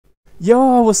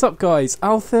Yo, what's up guys,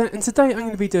 Alpha, and today I'm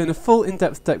going to be doing a full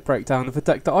in-depth deck breakdown of a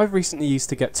deck that I've recently used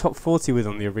to get top 40 with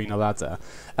on the arena ladder.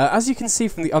 As you can see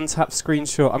from the untapped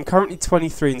screenshot, I'm currently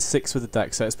 23-6 with the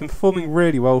deck, so it's been performing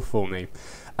really well for me.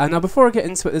 Now before I get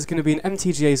into it, there's going to be an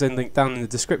MTG zone link down in the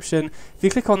description. If you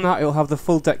click on that, it'll have the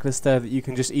full deck list there that you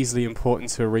can just easily import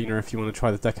into Arena if you want to try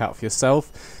the deck out for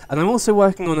yourself. And I'm also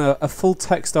working on a full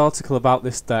text article about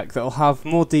this deck that will have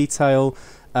more detail,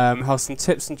 have some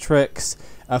tips and tricks,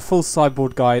 a full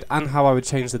sideboard guide, and how I would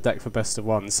change the deck for best of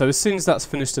one. So as soon as that's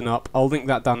finished and up, I'll link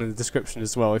that down in the description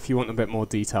as well if you want a bit more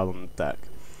detail on the deck.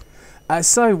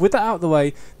 So with that out of the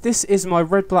way, this is my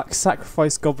red-black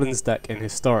sacrifice Goblins deck in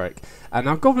Historic.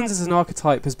 Now Goblins as an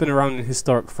archetype has been around in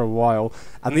Historic for a while,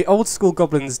 and the old school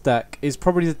Goblins deck is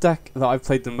probably the deck that I've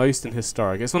played the most in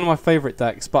Historic. It's one of my favourite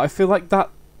decks, but I feel like that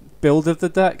build of the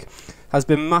deck has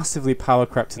been massively power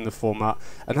crept in the format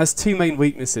and has two main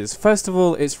weaknesses. First of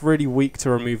all, it's really weak to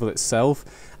removal itself,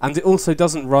 and it also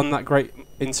doesn't run that great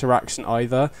interaction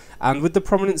either. And with the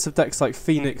prominence of decks like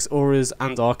Phoenix, Auras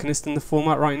and Arcanist in the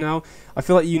format right now, I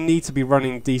feel like you need to be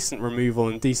running decent removal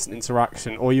and decent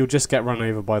interaction, or you'll just get run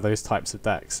over by those types of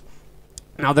decks.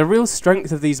 Now the real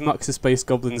strength of these Muxus based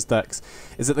Goblins decks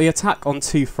is that they attack on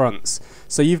two fronts.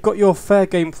 So you've got your fair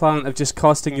game plan of just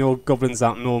casting your Goblins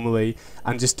out normally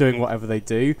and just doing whatever they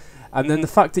do, and then the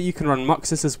fact that you can run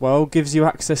Muxus as well gives you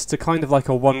access to kind of like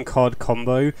a one card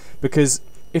combo, because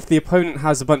if the opponent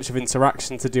has a bunch of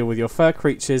interaction to deal with your fair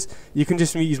creatures, you can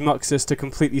just use Muxus to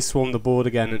completely swarm the board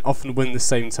again and often win the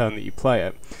same turn that you play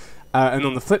it. And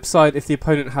on the flip side, if the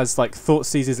opponent has like Thought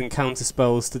Seizes and counter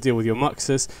spells to deal with your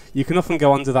Muxus, you can often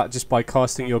go under that just by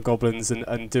casting your Goblins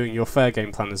and doing your fair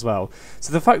game plan as well.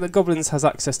 So the fact that Goblins has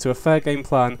access to a fair game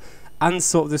plan and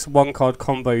sort of this one card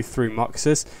combo through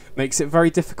Muxus makes it very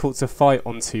difficult to fight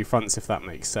on two fronts, if that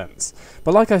makes sense.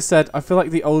 But like I said, I feel like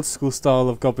the old school style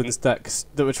of Goblins decks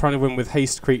that were trying to win with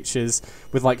haste creatures,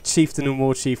 with like Chieftain and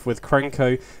Warchief with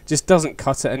Krenko, just doesn't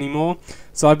cut it anymore.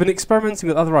 So I've been experimenting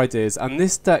with other ideas, and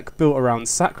this deck built around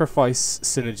sacrifice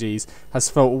synergies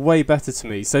has felt way better to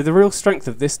me. So the real strength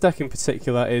of this deck in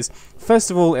particular is,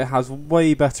 first of all, it has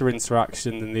way better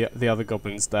interaction than the other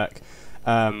Goblins deck.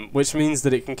 Which means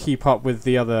that it can keep up with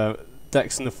the other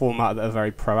decks in the format that are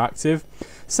very proactive.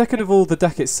 Second of all, the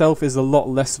deck itself is a lot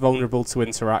less vulnerable to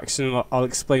interaction. I'll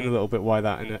explain a little bit why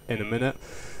that in a minute.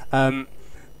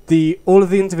 All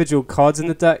of the individual cards in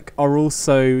the deck are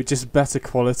also just better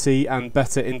quality and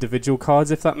better individual cards,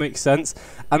 if that makes sense.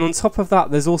 And on top of that,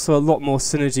 there's also a lot more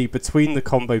synergy between the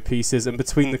combo pieces and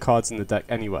between the cards in the deck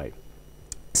anyway.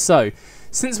 So,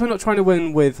 since we're not trying to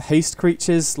win with haste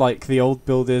creatures like the old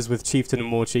builders with Chieftain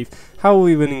and Warchief, how are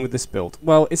we winning with this build?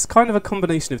 Well, it's kind of a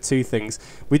combination of two things.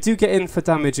 We do get in for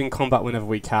damage in combat whenever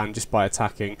we can, just by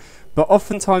attacking, but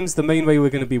oftentimes the main way we're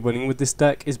going to be winning with this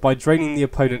deck is by draining the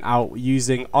opponent out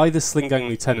using either Slingang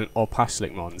Lieutenant or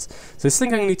Pashlik Mons. So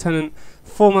Slingang Lieutenant,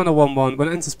 4 mana 1/1, when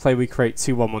it enters play we create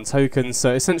 2 1/1 tokens,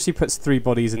 so it essentially puts 3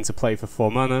 bodies into play for 4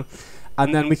 mana.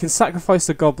 And then we can sacrifice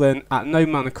a Goblin at no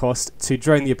mana cost to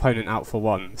drain the opponent out for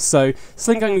 1. So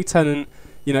Slingang Lieutenant,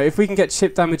 you know, if we can get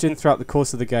chip damage in throughout the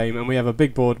course of the game and we have a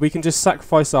big board, we can just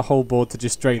sacrifice our whole board to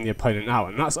just drain the opponent out,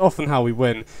 and that's often how we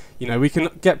win. You know, we can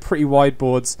get pretty wide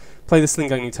boards, play the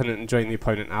Slingang Lieutenant and drain the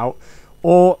opponent out,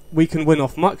 or we can win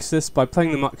off Muxus by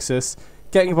playing the Muxus,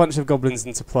 getting a bunch of Goblins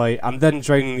into play, and then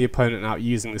draining the opponent out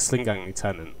using the Slingang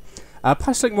Lieutenant.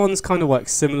 Pashlik Mons kind of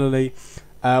works similarly.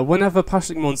 Whenever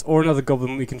Pashlik Mons or another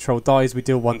Goblin we control dies, we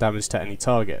deal 1 damage to any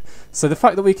target. So the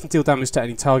fact that we can deal damage to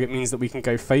any target means that we can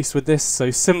go face with this.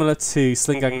 So similar to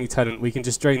Slingang Lieutenant, we can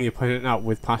just drain the opponent out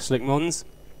with Pashlik Mons.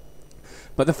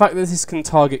 But the fact that this can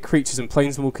target creatures and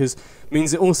planeswalkers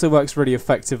means it also works really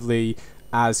effectively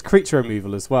as creature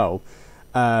removal as well.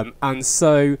 And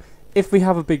so if we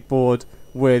have a big board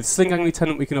with Slingang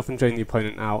Lieutenant, we can often drain the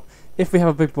opponent out. If we have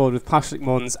a big board with Pashlik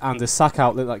Mons and a sack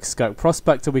outlet like Skirk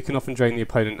Prospector, we can often drain the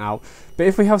opponent out. But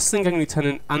if we have Slingang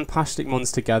Lieutenant and Pashlik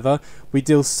Mons together, we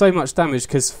deal so much damage,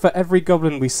 because for every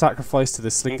Goblin we sacrifice to the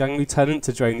Slingang Lieutenant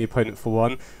to drain the opponent for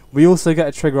 1, we also get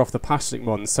a trigger off the Pashlik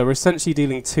Mons, so we're essentially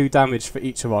dealing 2 damage for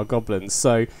each of our Goblins.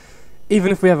 So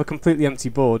even if we have a completely empty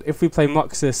board, if we play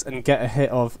Muxus and get a hit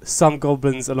of some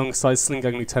Goblins alongside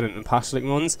Slingang Lieutenant and Pashlik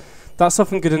Mons, that's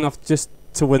often good enough just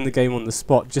to win the game on the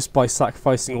spot, just by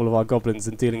sacrificing all of our Goblins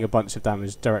and dealing a bunch of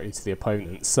damage directly to the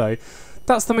opponent. So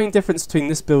that's the main difference between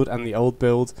this build and the old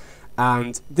build,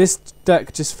 and this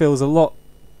deck just feels a lot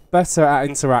better at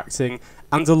interacting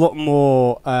and a lot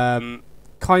more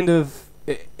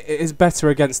it is better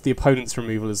against the opponent's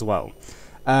removal as well.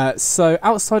 So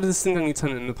outside of the Slingang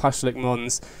Lieutenant and the Pashlik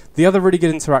Mons, the other really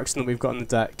good interaction that we've got on the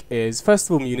deck is, first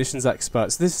of all, Munitions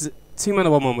Expert. So this is 2 mana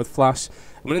 1/1 with flash,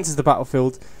 and when it enters the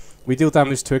battlefield, we deal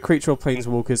damage to a creature or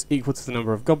planeswalkers equal to the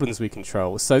number of goblins we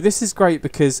control. So this is great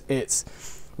because it's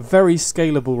very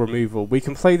scalable removal. We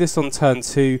can play this on turn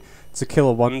 2 to kill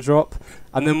a 1-drop,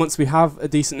 and then once we have a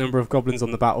decent number of goblins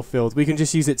on the battlefield, we can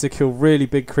just use it to kill really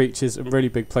big creatures and really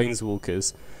big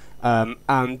planeswalkers.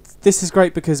 And this is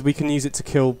great because we can use it to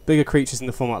kill bigger creatures in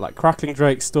the format like Crackling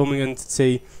Drake, Storming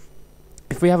Entity.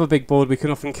 If we have a big board, we can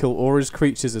often kill Aura's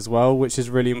creatures as well, which is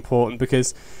really important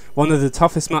because one of the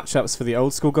toughest matchups for the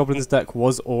old school Goblins deck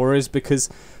was Auras, because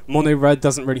mono red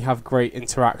doesn't really have great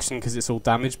interaction because it's all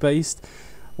damage based.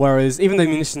 Whereas even though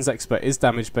Munitions Expert is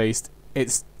damage based,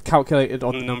 it's calculated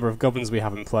on the number of goblins we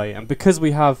have in play, and because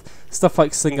we have stuff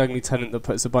like Sling-Gang Lieutenant that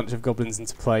puts a bunch of goblins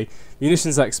into play,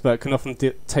 Munitions Expert can often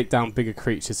take down bigger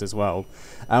creatures as well.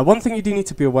 One thing you do need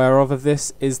to be aware of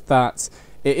this is that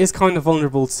it is kind of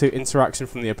vulnerable to interaction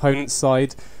from the opponent's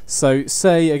side. So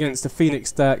say against a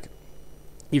Phoenix deck,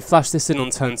 you flash this in on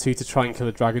turn 2 to try and kill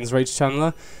a Dragon's Rage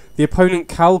Channeler. The opponent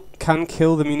can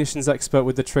kill the Munitions Expert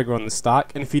with the trigger on the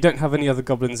stack, and if you don't have any other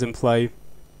goblins in play,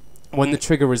 when the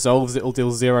trigger resolves, it will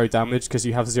deal 0 damage because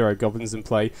you have 0 goblins in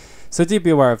play. So do be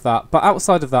aware of that. But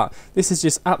outside of that, this is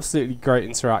just absolutely great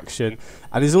interaction,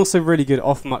 and is also really good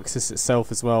off Muxus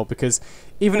itself as well, because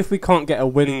even if we can't get a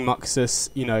winning Muxus,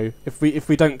 you know, if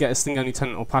we don't get a Sling-Gang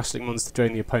Lieutenant or Pashlik Mons to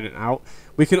drain the opponent out,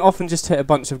 we can often just hit a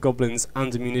bunch of goblins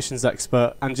and a Munitions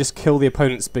Expert and just kill the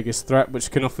opponent's biggest threat,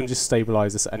 which can often just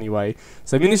stabilise us anyway.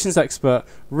 So Munitions Expert,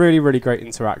 really, really great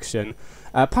interaction.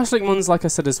 Pashlik Mons, like I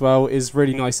said as well, is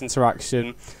really nice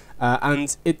interaction,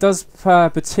 and it does pair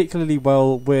particularly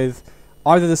well with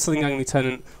either the Sling-Gang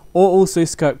Lieutenant or also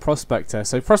Skirk Prospector.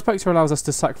 So Prospector allows us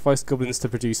to sacrifice goblins to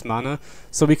produce mana,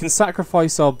 so we can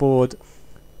sacrifice our board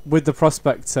with the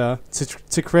Prospector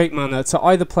to create mana to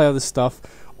either play other stuff,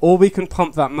 or we can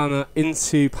pump that mana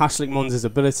into Pashlik Mons'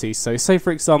 ability. So say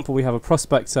for example we have a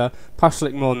Prospector,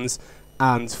 Pashlik Mons,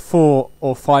 and 4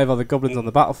 or 5 other goblins on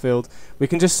the battlefield, we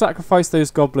can just sacrifice those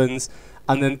goblins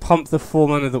and then pump the 4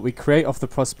 mana that we create off the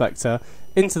Prospector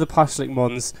into the Pashlik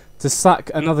Mons to sack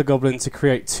another goblin to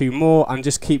create 2 more, and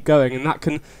just keep going.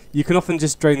 And you can often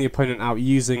just drain the opponent out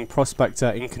using Prospector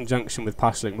in conjunction with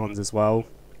Pashlik Mons as well.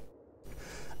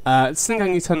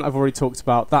 Sling-Gang Lieutenant I've already talked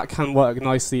about. That can work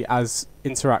nicely as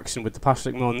interaction with the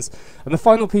Pashlik Mons. And the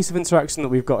final piece of interaction that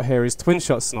we've got here is Twin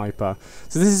Shot Sniper.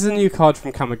 So this is a new card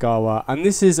from Kamigawa, and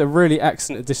this is a really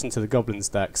excellent addition to the Goblins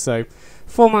deck. So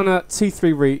 4 mana,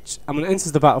 2/3 reach, and when it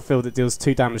enters the battlefield it deals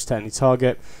 2 damage to any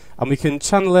target. And we can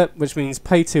channel it, which means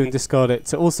pay 2 and discard it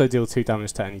to also deal 2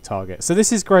 damage to any target. So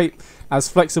this is great as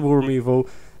flexible removal,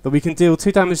 that we can deal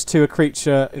 2 damage to a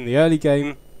creature in the early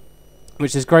game,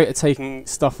 which is great at taking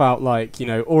stuff out like, you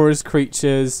know, Aura's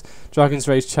creatures, Dragon's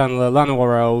Rage Channeler,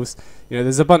 Llanowar Elves. You know,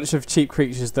 there's a bunch of cheap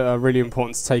creatures that are really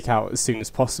important to take out as soon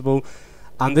as possible.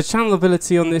 And the channel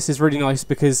ability on this is really nice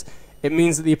because it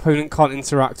means that the opponent can't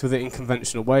interact with it in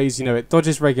conventional ways. You know, it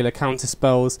dodges regular counter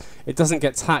spells, it doesn't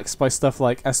get taxed by stuff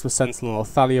like Esper Sentinel or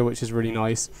Thalia, which is really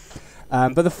nice.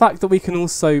 But the fact that we can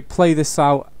also play this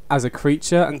out as a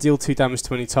creature and deal 2 damage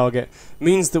to any target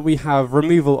means that we have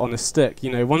removal on a stick. You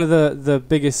know, one of the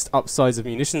biggest upsides of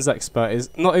Munitions Expert is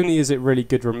not only is it really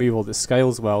good removal that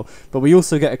scales well, but we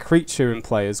also get a creature in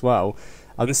play as well.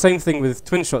 And the same thing with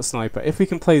Twin Shot Sniper. If we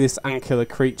can play this and kill a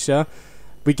creature,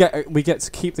 we get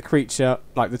to keep the creature,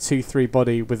 like the 2/3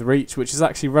 body with reach, which is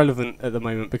actually relevant at the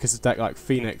moment because of a deck like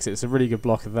Phoenix. It's a really good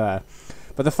blocker there.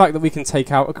 But the fact that we can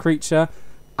take out a creature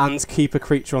and keep a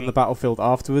creature on the battlefield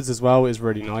afterwards as well is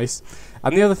really nice.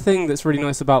 And the other thing that's really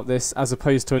nice about this, as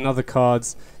opposed to another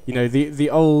cards, you know, the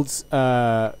old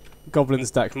Goblins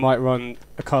deck might run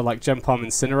a card like Gem Palm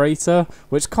Incinerator,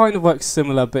 which kind of works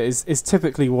similar but is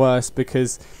typically worse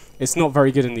because it's not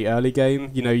very good in the early game.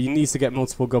 You know, you need to get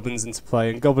multiple goblins into play,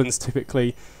 and goblins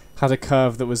typically had a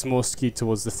curve that was more skewed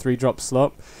towards the 3-drop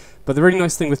slot. But the really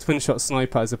nice thing with Twin Shot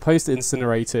Sniper as opposed to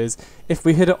Incinerator is if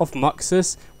we hit it off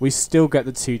Muxus, we still get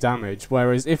the 2 damage,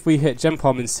 whereas if we hit Gem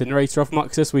Palm Incinerator off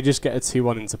Muxus, we just get a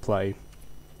 2/1 into play.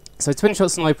 So Twin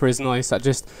Shot Sniper is nice at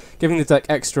just giving the deck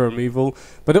extra removal,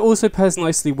 but it also pairs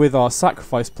nicely with our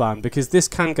sacrifice plan because this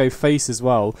can go face as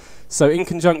well. So in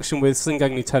conjunction with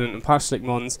Sling-Gang Lieutenant and Pashlik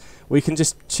Mons, we can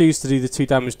just choose to do the 2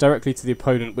 damage directly to the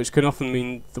opponent, which can often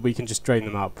mean that we can just drain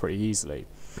them out pretty easily.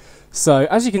 So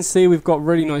as you can see, we've got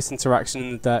really nice interaction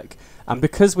in the deck, and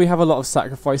because we have a lot of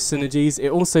sacrifice synergies, it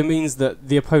also means that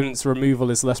the opponent's removal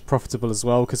is less profitable as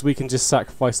well, because we can just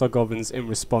sacrifice our goblins in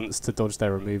response to dodge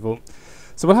their removal.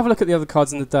 So we'll have a look at the other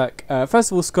cards in the deck.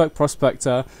 First of all, Skulk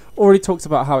Prospector. Already talked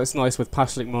about how it's nice with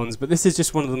Passionate Mons, but this is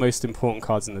just one of the most important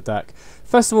cards in the deck.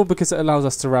 First of all, because it allows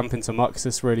us to ramp into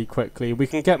Muxus really quickly. We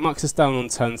can get Muxus down on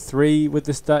turn 3 with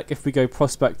this deck if we go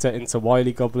Prospector into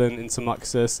Wily Goblin into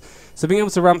Muxus. So being able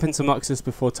to ramp into Muxus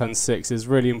before turn 6 is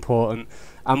really important.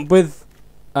 And with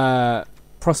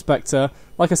Prospector,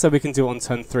 like I said, we can do it on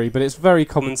turn 3, but it's very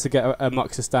common to get a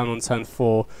Muxus down on turn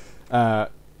 4,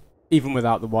 even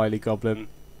without the Wily Goblin.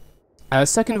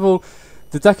 Second of all,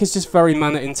 the deck is just very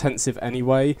mana intensive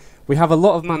anyway. We have a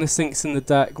lot of mana sinks in the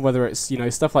deck, whether it's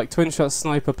stuff like Twin Shot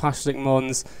Sniper, Passionate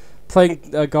Mons,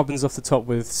 playing Goblins off the top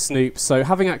with Snoop. So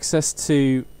having access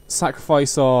to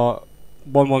sacrifice our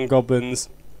 1/1 Goblins,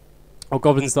 or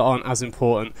Goblins that aren't as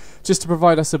important, just to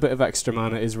provide us a bit of extra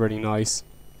mana is really nice.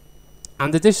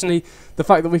 And additionally, the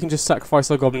fact that we can just sacrifice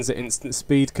our Goblins at instant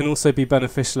speed can also be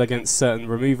beneficial against certain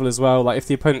removal as well. Like if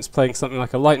the opponent's playing something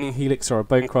like a Lightning Helix or a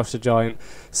Bone Crusher Giant,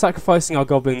 sacrificing our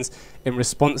Goblins in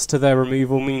response to their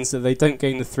removal means that they don't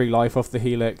gain the 3 life off the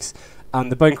Helix,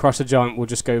 and the Bone Crusher Giant will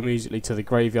just go immediately to the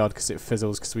graveyard because it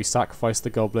fizzles because we sacrificed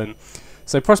the Goblin.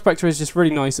 So Prospector is just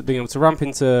really nice at being able to ramp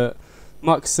into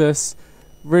Muxus,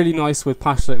 really nice with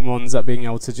Passionate Mons at being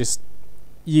able to just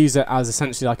use it as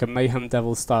essentially like a Mayhem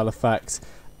Devil style effect,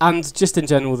 and just in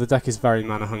general the deck is very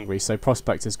mana hungry, so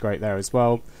Prospect is great there as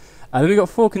well. Then we've got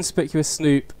 4 Conspicuous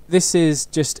Snoop. This is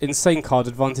just insane card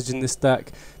advantage in this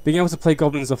deck. Being able to play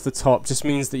Goblins off the top just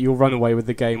means that you'll run away with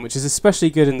the game, which is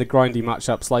especially good in the grindy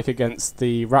matchups like against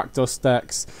the Rakdos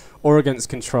decks or against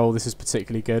Control. This is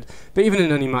particularly good, but even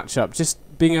in any matchup, just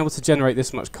being able to generate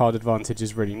this much card advantage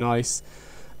is really nice.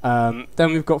 Then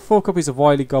we've got 4 copies of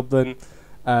Wily Goblin.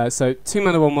 So 2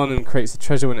 mana 1/1 and creates a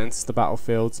treasure when it enters the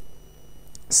battlefield.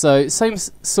 So same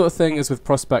sort of thing as with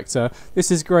Prospector. This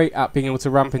is great at being able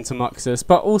to ramp into Muxus,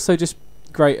 but also just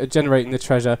great at generating the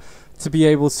treasure to be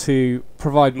able to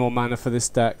provide more mana for this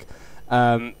deck.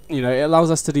 It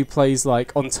allows us to do plays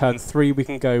like on turn 3 we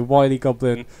can go Wily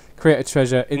Goblin, create a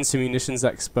treasure into Munitions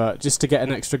Expert just to get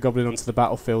an extra Goblin onto the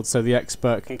battlefield so the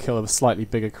Expert can kill a slightly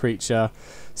bigger creature.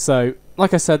 So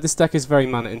like I said, this deck is very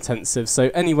mana intensive, so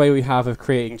any way we have of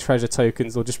creating treasure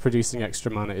tokens or just producing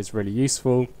extra mana is really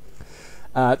useful.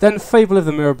 Then Fable of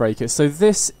the Mirror Breaker. So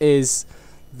this is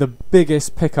the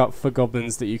biggest pickup for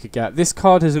Goblins that you could get. This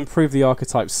card has improved the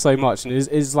archetypes so much and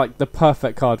is like the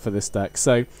perfect card for this deck.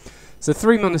 So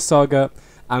 3 mana Saga,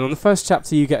 and on the first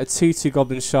chapter you get a 2/2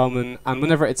 Goblin Shaman, and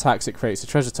whenever it attacks it creates a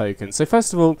treasure token. So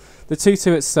first of all, the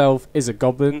 2/2 itself is a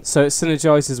Goblin, so it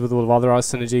synergizes with all of other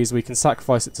synergies. We can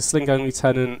sacrifice it to Sling Only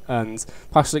Tenant and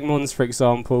Passionate Mons, for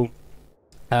example.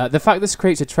 The fact this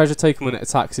creates a treasure token when it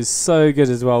attacks is so good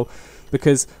as well,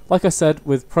 because like I said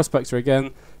with Prospector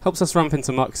again, helps us ramp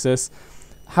into Muxus.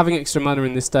 Having extra mana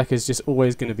in this deck is just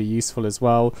always going to be useful as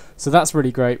well, so that's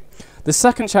really great. The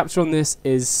second chapter on this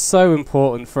is so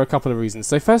important for a couple of reasons.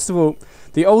 So first of all,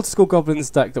 the old school Goblins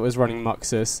deck that was running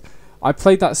Muxus, I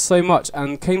played that so much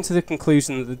and came to the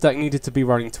conclusion that the deck needed to be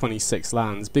running 26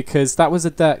 lands, because that was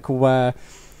a deck where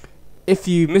if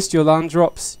you missed your land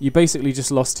drops, you basically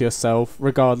just lost to yourself,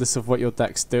 regardless of what your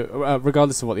deck's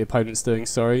regardless of what the opponent's doing.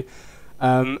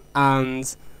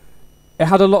 And it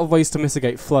had a lot of ways to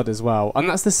mitigate flood as well, and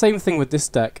that's the same thing with this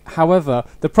deck. However,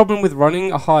 the problem with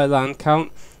running a higher land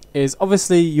count is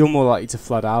obviously you're more likely to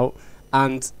flood out,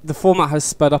 and the format has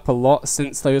sped up a lot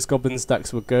since those Goblins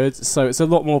decks were good, so it's a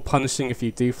lot more punishing if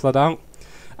you do flood out.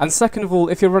 And second of all,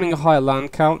 if you're running a higher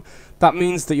land count, that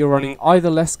means that you're running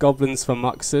either less Goblins for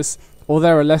Muxus, or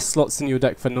there are less slots in your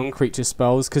deck for non-creature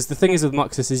spells, because the thing is with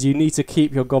Muxus is you need to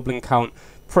keep your Goblin count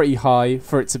pretty high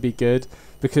for it to be good,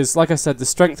 because like I said, the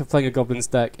strength of playing a Goblins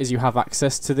deck is you have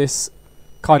access to this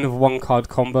kind of 1-card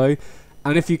combo,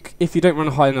 and if you don't run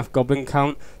a high enough Goblin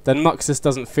count, then Muxus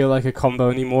doesn't feel like a combo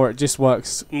anymore. It just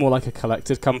works more like a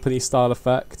Collected Company style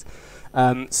effect.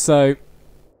 So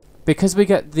because we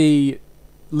get the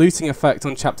looting effect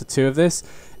on chapter 2 of this,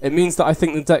 it means that I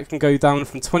think the deck can go down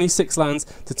from 26 lands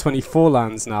to 24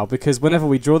 lands now, because whenever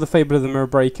we draw the Fable of the Mirror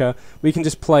Breaker, we can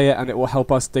just play it and it will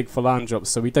help us dig for land drops,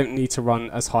 so we don't need to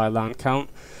run as high a land count.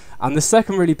 And the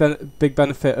second really big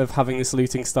benefit of having this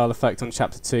looting style effect on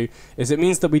chapter 2 is it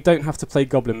means that we don't have to play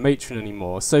Goblin Matron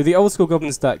anymore. So the old school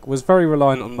Goblins deck was very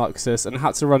reliant on Muxus and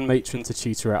had to run Matron to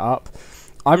tutor it up.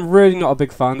 I'm really not a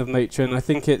big fan of Matron. I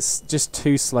think it's just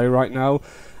too slow right now,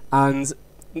 and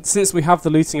since we have the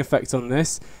looting effect on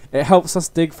this, it helps us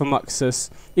dig for Muxus.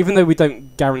 Even though we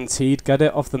don't guaranteed get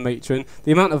it off the Matron,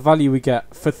 the amount of value we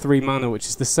get for 3 mana, which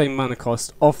is the same mana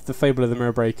cost off the Fable of the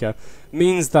Mirror Breaker,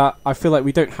 means that I feel like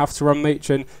we don't have to run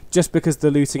Matron, just because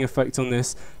the looting effect on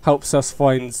this helps us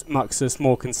find Muxus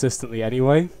more consistently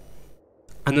anyway.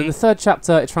 And then the third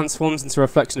chapter, it transforms into a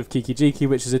Reflection of Kiki-Jiki,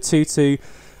 which is a 2/2,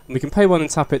 and we can pay 1 and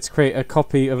tap it to create a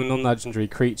copy of a non-legendary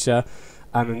creature,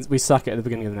 and then we sack it at the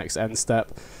beginning of the next end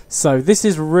step. So this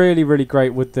is really, really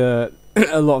great with the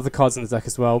a lot of the cards in the deck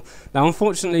as well. Now,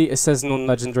 unfortunately, it says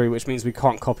non-legendary, which means we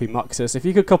can't copy Muxus. If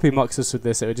you could copy Muxus with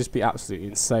this, it would just be absolutely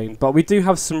insane. But we do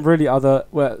have some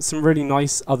really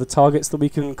nice other targets that we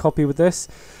can copy with this.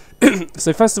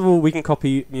 So first of all, we can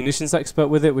copy Munitions Expert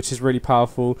with it, which is really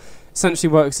powerful.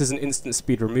 Essentially works as an instant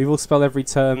speed removal spell every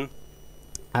turn.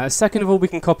 Second of all, we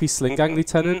can copy Slingang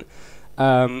Lieutenant,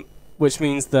 which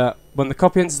means that when the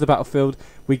copy enters the battlefield,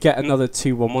 we get another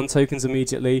 2/1/1 tokens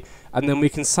immediately, and then we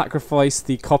can sacrifice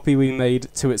the copy we made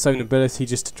to its own ability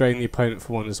just to drain the opponent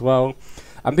for 1 as well.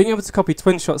 And being able to copy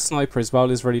Twin Shot Sniper as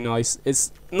well is really nice.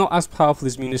 It's not as powerful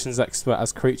as Munitions Expert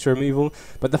as creature removal,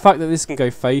 but the fact that this can go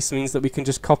face means that we can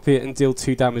just copy it and deal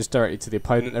 2 damage directly to the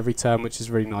opponent every turn, which is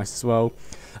really nice as well.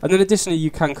 And then additionally, you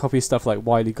can copy stuff like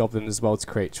Wily Goblin as well to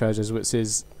create treasures, which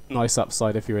is nice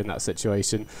upside if you're in that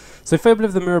situation. So Fable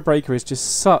of the Mirror Breaker is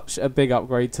just such a big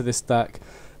upgrade to this deck,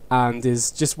 and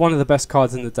is just one of the best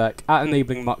cards in the deck at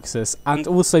enabling Muxus, and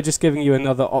also just giving you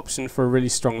another option for a really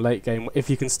strong late game if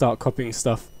you can start copying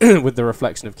stuff with the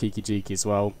Reflection of Kiki-Jiki as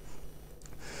well.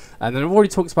 And then I've already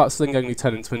talked about Slingang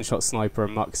Lieutenant, Twin Shot Sniper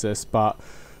and Muxus, but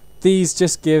these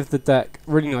just give the deck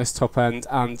really nice top end,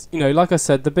 and you know, like I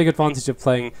said, the big advantage of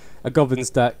playing a Goblins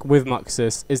deck with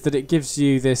Muxus is that it gives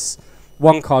you this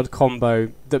 1-card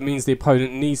combo that means the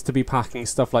opponent needs to be packing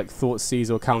stuff like Thoughtseize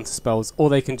or counter spells,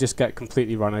 or they can just get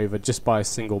completely run over just by a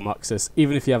single Muxus,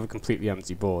 even if you have a completely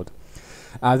empty board.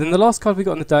 Then the last card we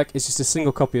got on the deck is just a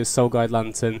single copy of Soul Guide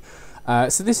Lantern.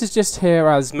 So this is just here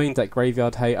as main deck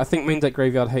Graveyard Hate. I think main deck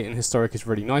Graveyard Hate in Historic is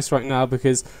really nice right now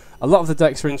because a lot of the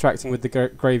decks are interacting with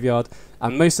the graveyard,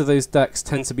 and most of those decks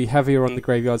tend to be heavier on the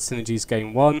graveyard synergies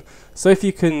game 1. So if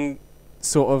you can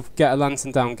sort of get a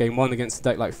Lantern down game 1 against a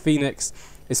deck like Phoenix,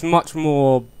 it's much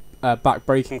more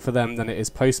back-breaking for them than it is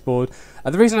post-board.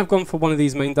 The reason I've gone for one of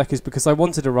these main deck is because I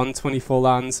wanted to run 24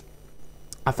 lands.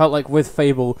 I felt like with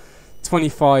Fable,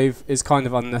 25 is kind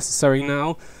of unnecessary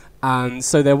now, and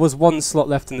so there was 1 slot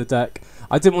left in the deck.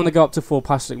 I didn't want to go up to 4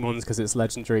 Passionate Mons because it's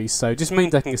legendary, so just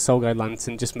main decking a Soul Guide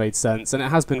Lantern just made sense, and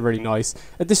it has been really nice.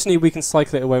 Additionally, we can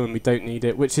cycle it away when we don't need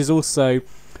it, which is also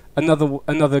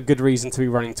another good reason to be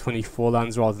running 24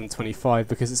 lands rather than 25,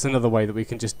 because it's another way that we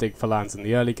can just dig for lands in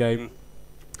the early game.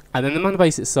 And then the mana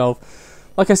base itself,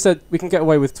 like I said, we can get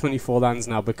away with 24 lands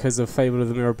now because of Fable of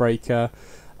the Mirror Breaker.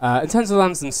 In terms of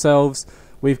lands themselves,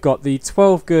 we've got the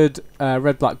 12 good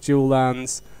red-black dual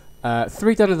lands.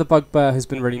 3 Den of the Bugbear has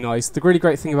been really nice. The really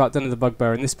great thing about Den of the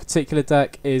Bugbear in this particular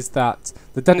deck is that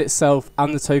the Den itself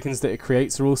and the tokens that it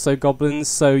creates are also goblins,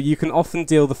 so you can often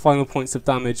deal the final points of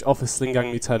damage off a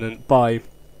Slingang Lieutenant by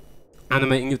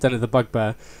animating your Den of the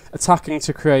Bugbear, attacking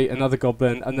to create another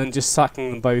goblin, and then just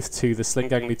sacking them both to the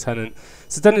Slingang Lieutenant.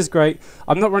 So Den is great.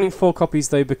 I'm not running 4 copies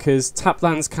though because tap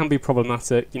lands can be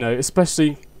problematic, you know,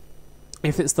 especially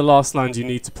if it's the last land you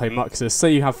need to play Muxus.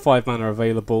 Say you have 5 mana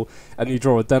available and you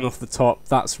draw a Den off the top,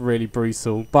 that's really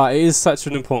brutal. But it is such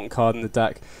an important card in the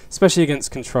deck, especially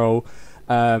against control.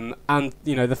 And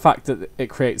you know, the fact that it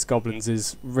creates goblins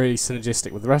is really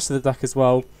synergistic with the rest of the deck as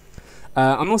well.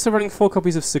 I'm also running 4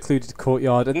 copies of Secluded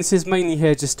Courtyard, and this is mainly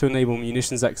here just to enable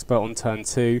Munitions Expert on turn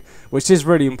 2, which is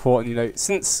really important. You know,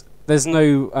 since there's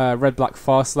no red-black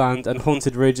fast land and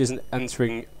Haunted Ridge isn't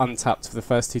entering untapped for the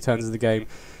first 2 turns of the game,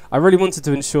 I really wanted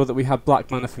to ensure that we had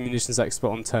black mana for Munitions Expert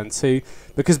on turn 2,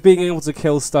 because being able to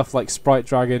kill stuff like Sprite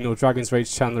Dragon or Dragon's Rage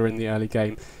Chandler in the early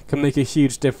game can make a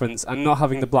huge difference, and not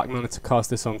having the black mana to cast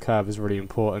this on curve is really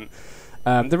important.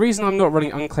 The reason I'm not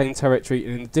running Unclaimed Territory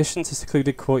in addition to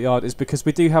Secluded Courtyard is because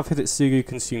we do have Hidetsugu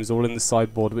Consumes all in the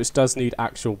sideboard, which does need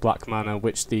actual black mana,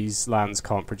 which these lands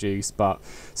can't produce, but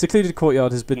Secluded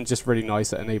Courtyard has been just really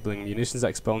nice at enabling Munitions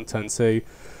Expert on turn 2.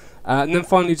 And then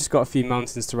finally just got a few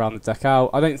mountains to round the deck out.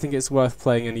 I don't think it's worth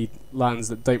playing any lands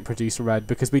that don't produce red,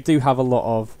 because we do have a lot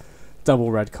of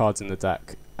double red cards in the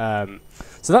deck.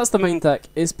 So that's the main deck.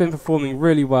 It's been performing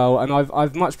really well, and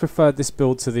I've much preferred this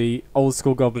build to the old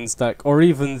school Goblins deck, or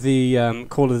even the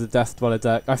Call of the Death Dweller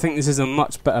deck. I think this is a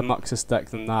much better Muxus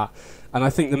deck than that, and I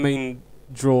think the main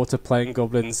draw to playing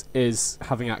Goblins is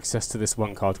having access to this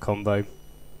 1-card combo.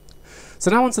 So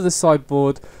now onto the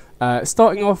sideboard.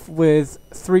 Starting off with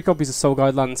 3 copies of Soul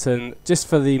Guide Lantern, just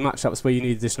for the matchups where you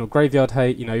need additional Graveyard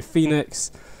Hate, you know,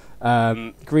 Phoenix,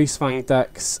 Greasefang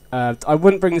decks. I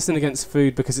wouldn't bring this in against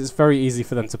food because it's very easy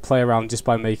for them to play around just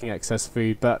by making excess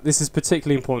food, but this is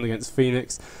particularly important against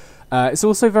Phoenix. It's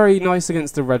also very nice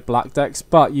against the red-black decks,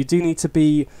 but you do need to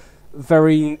be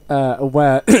very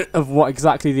aware of what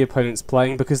exactly the opponent's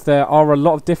playing, because there are a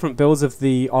lot of different builds of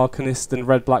the Arcanist and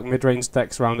red-black mid-range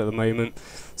decks around at the moment.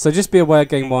 So just be aware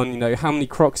game one, you know, how many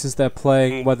Croxes they're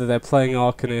playing, whether they're playing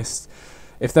Arcanist.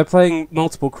 If they're playing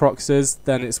multiple Croxes,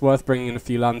 then it's worth bringing in a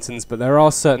few Lanterns, but there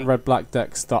are certain red-black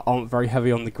decks that aren't very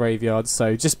heavy on the graveyard,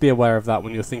 so just be aware of that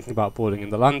when you're thinking about boarding in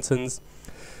the Lanterns.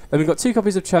 Then we've got 2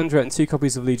 copies of Chandra and 2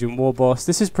 copies of Legion Warboss.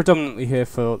 This is predominantly here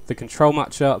for the control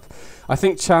matchup. I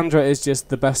think Chandra is just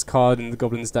the best card in the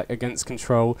Goblins deck against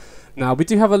control. Now, we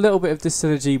do have a little bit of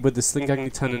dyssynergy with the Sling-Gang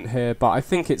Lieutenant here, but I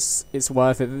think it's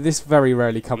worth it. This very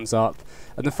rarely comes up.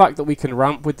 And the fact that we can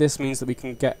ramp with this means that we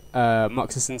can get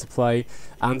Muxus into play.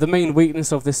 And the main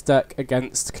weakness of this deck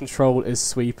against control is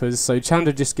sweepers. So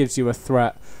Chandra just gives you a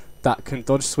threat that can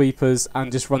dodge sweepers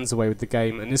and just runs away with the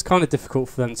game, and it's kind of difficult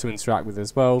for them to interact with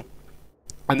as well.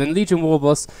 And then Legion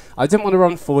Warboss, I didn't want to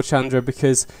run 4 Chandra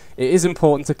because it is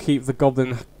important to keep the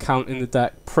Goblin count in the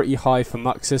deck pretty high for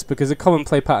Muxus, because a common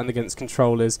play pattern against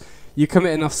control is you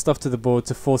commit enough stuff to the board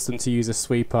to force them to use a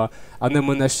sweeper, and then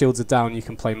when their shields are down you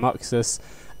can play Muxus.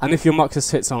 And if your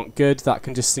Muxus hits aren't good, that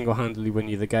can just single-handedly win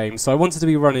you the game. So I wanted to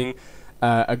be running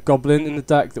a Goblin in the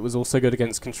deck that was also good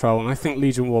against control, and I think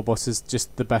Legion Warboss is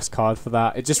just the best card for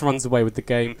that. It just runs away with the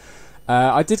game.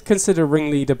 I did consider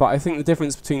Ringleader, but I think the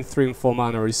difference between 3 and 4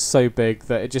 mana is so big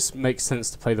that it just makes sense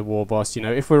to play the Warboss. You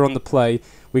know, if we're on the play,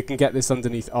 we can get this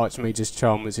underneath Archmage's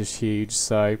Charm, which is huge.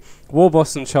 So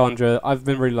Warboss and Chandra, I've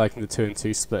been really liking the 2 and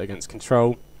 2 split against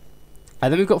control.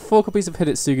 And then we've got 4 copies of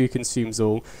Hidetsugu Consumes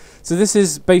All. So this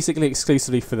is basically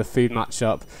exclusively for the food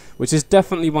matchup, which is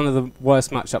definitely one of the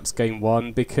worst matchups game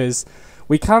 1, because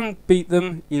we can beat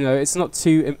them. You know, it's not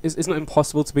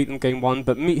impossible to beat them game 1,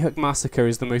 but Meathook Massacre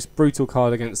is the most brutal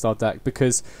card against our deck,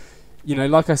 because, you know,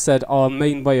 like I said, our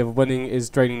main way of winning is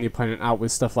draining the opponent out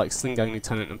with stuff like Sling-Gang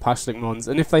Lieutenant and Pashlik Mons,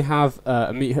 and if they have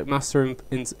a Meathook Massacre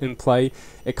in play,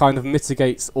 it kind of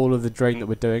mitigates all of the drain that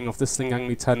we're doing off the Sling-Gang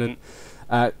Lieutenant.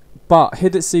 But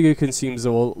Hidetsugu Consumes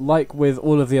All, like with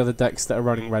all of the other decks that are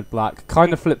running red-black,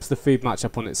 kind of flips the food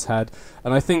matchup on its head,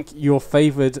 and I think you're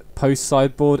favoured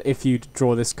post-sideboard if you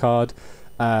draw this card.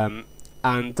 And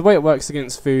the way it works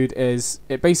against food is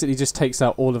it basically just takes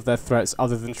out all of their threats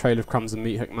other than Trail of Crumbs and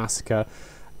Meathook Massacre,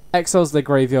 exiles their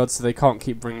graveyard so they can't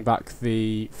keep bringing back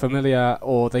the Familiar,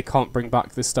 or they can't bring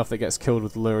back the stuff that gets killed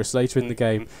with Lurus later in the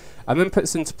game, and then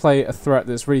puts into play a threat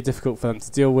that's really difficult for them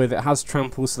to deal with. It has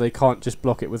Trample, so they can't just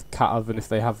block it with Cat Oven if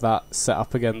they have that set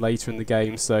up again later in the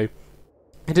game. So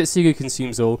Hidetsugu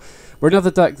Consumes All. We're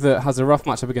another deck that has a rough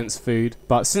matchup against food,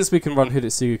 but since we can run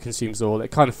Hidetsugu Consumes All,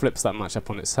 it kind of flips that matchup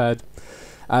on its head.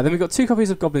 Then we've got 2 copies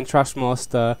of Goblin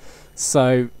Trashmaster.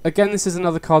 So again, this is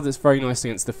another card that's very nice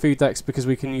against the food decks, because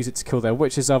we can use it to kill their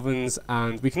Witches' Ovens,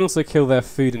 and we can also kill their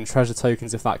food and treasure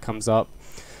tokens if that comes up.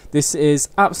 This is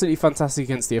absolutely fantastic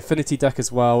against the Affinity deck as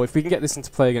well. If we can get this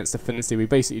into play against Affinity, we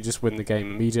basically just win the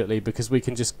game immediately, because we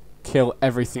can just kill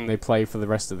everything they play for the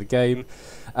rest of the game.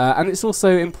 And it's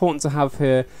also important to have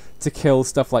here to kill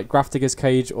stuff like Grafdigger's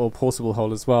Cage or Portable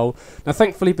Hole as well. Now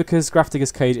thankfully, because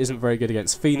Grafdigger's Cage isn't very good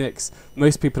against Phoenix,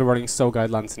 most people are running Soul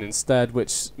Guide Lantern instead,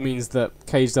 which means that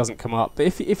Cage doesn't come up. But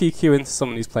if you queue into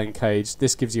someone who's playing Cage,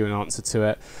 this gives you an answer to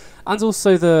it. And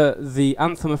also the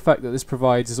Anthem effect that this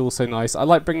provides is also nice. I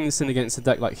like bringing this in against a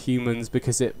deck like Humans,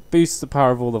 because it boosts the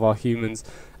power of all of our humans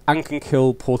and can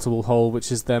kill Portable Hole,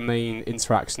 which is their main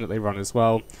interaction that they run as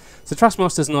well. So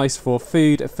Trashmaster's nice for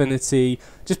food, Affinity,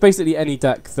 just basically any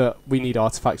deck that we need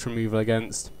artifact removal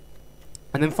against.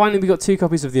 And then finally we got 2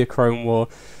 copies of the Achrome War.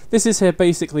 This is here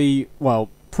basically, well,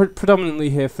 predominantly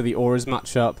here for the Auras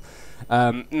matchup.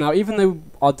 Now even though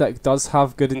our deck does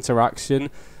have good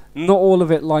interaction, not all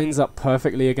of it lines up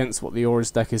perfectly against what the Auras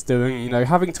deck is doing. You know,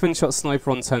 having Twin Shot Sniper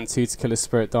on turn 2 to kill a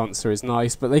Spirit Dancer is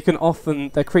nice, but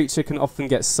their creature can often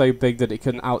get so big that it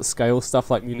can outscale stuff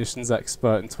like Munitions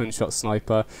Expert and Twin Shot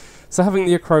Sniper. So having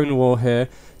the Achrome War here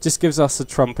just gives us a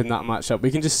trump in that matchup.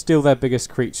 We can just steal their biggest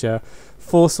creature,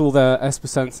 force all their Esper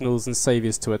Sentinels and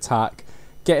Saviors to attack,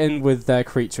 get in with their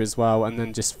creature as well, and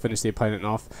then just finish the opponent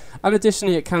off. And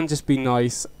additionally, it can just be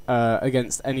nice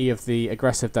against any of the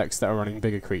aggressive decks that are running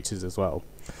bigger creatures as well.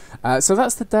 So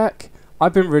that's the deck.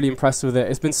 I've been really impressed with it.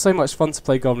 It's been so much fun to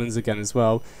play Goblins again as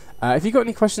well. If you've got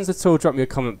any questions at all, drop me a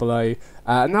comment below.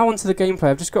 Now onto the gameplay.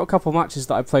 I've just got a couple matches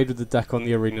that I played with the deck on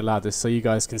the Arena ladder, so you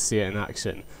guys can see it in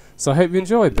action. So I hope you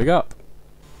enjoy. Big up.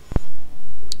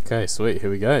 Okay, sweet.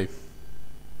 Here we go.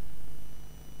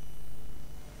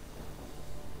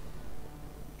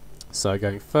 So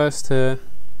going first here,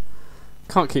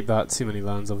 can't keep that, too many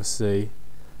lands obviously,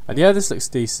 and yeah, this looks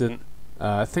decent.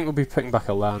 I think we'll be putting back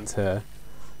a land here.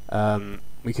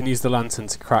 We can use the Lantern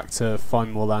to crack to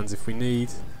find more lands if we need.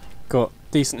 got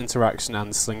decent interaction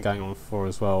and Sling Gang on 4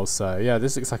 as well, so yeah,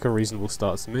 this looks like a reasonable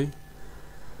start to me.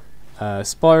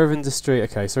 Spire of Industry,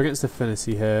 okay, so against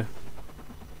Affinity here.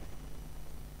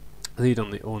 Lead on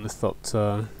the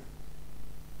Ornithopter.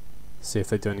 See if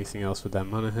they do anything else with their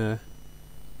mana here.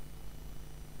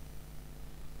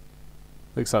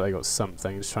 Looks like they got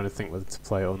something, just trying to think whether to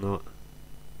play it or not.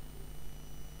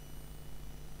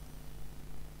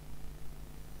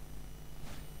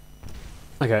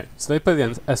 Okay, so they play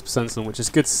the Esper Sentinel, which is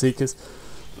good to see because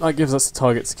that gives us a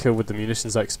target to kill with the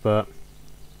Munitions Expert.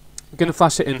 I'm going to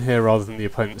flash it in here rather than the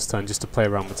opponent's turn just to play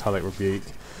around Metallic Rebuke.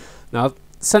 Now,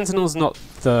 Sentinel's not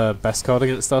the best card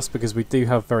against us because we do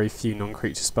have very few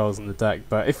non-creature spells in the deck,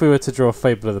 but if we were to draw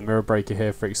Fable of the Mirror Breaker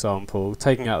here, for example,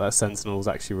 taking out that Sentinel is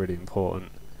actually really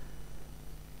important.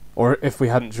 Or if we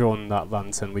hadn't drawn that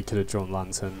Lantern, we could have drawn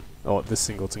Lantern, or the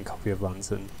singleton copy of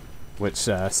Lantern, which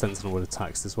Sentinel would have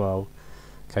taxed as well.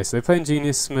 Okay, so they play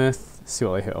Ingenious Smith, see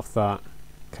what they hit off that.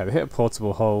 Okay, they hit a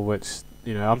Portable Hole, which,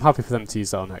 you know, I'm happy for them to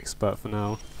use that on Expert for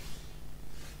now.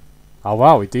 Oh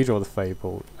wow, we do draw the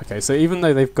Fable. Okay, so even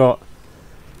though they've got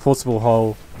Portable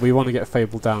Hole, we want to get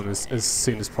Fable down as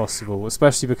soon as possible,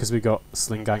 especially because we got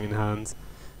Sling Gang in hand.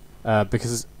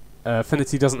 Because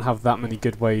Affinity doesn't have that many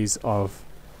good ways of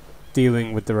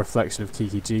dealing with the reflection of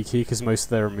Kiki Jiki, because most of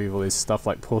their removal is stuff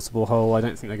like Portable Hole. I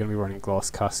don't think they're going to be running Glass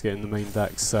Casket in the main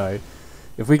deck, so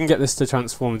if we can get this to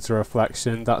transform into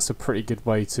Reflection, that's a pretty good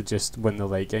way to just win the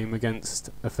late game against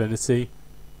Affinity.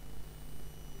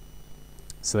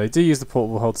 So they do use the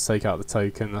Portable Hole to take out the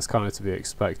token, that's kind of to be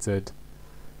expected.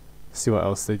 See what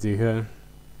else they do here.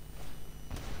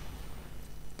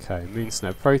 Okay,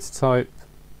 Moonsnare Prototype.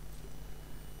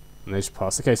 And they just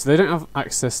pass. Okay, so they don't have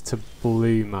access to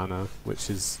blue mana, which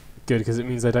is good because it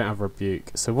means they don't have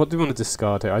Rebuke. So what do we want to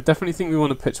discard here? I definitely think we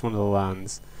want to pitch one of the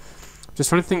lands. Just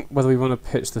trying to think whether we want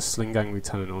to pitch the Sling Gang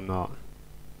Lieutenant or not.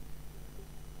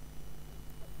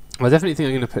 I definitely think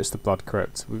I'm going to pitch the Blood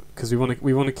Crypt because we want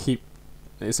to keep.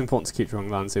 It's important to keep drawing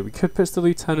lands here. We could pitch the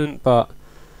Lieutenant, but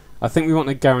I think we want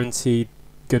a guaranteed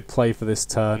good play for this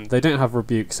turn. They don't have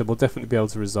Rebuke, so we'll definitely be able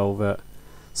to resolve it.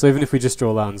 So even if we just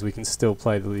draw lands, we can still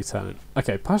play the Lieutenant.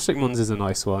 Okay, Pashlik Mons is a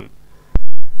nice one.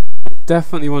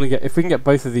 Definitely want to get, if we can get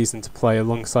both of these into play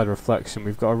alongside Reflection,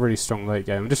 we've got a really strong late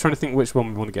game. I'm just trying to think which one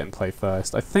we want to get in play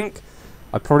first. I think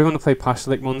I probably want to play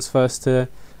Pashlik Mons first here,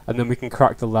 and then we can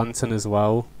crack the Lantern as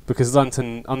well, because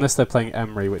Lantern, unless they're playing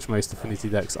Emery, which most Affinity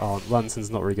decks aren't, Lantern's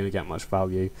not really going to get much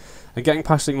value. And getting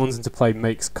Pashlik Mons into play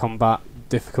makes combat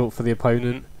difficult for the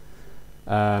opponent,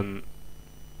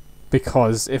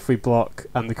 because if we block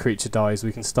and the creature dies,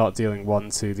 we can start dealing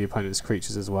 1 to the opponent's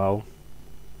creatures as well.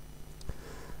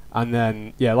 And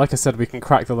then, yeah, like I said, we can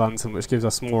crack the Lantern, which gives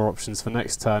us more options for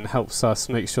next turn, helps us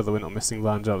make sure that we're not missing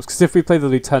land drops. Because if we play the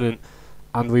Lieutenant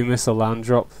and we miss a land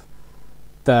drop,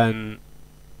 then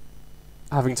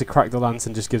having to crack the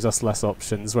Lantern just gives us less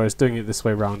options, whereas doing it this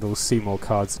way round, we'll see more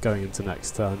cards going into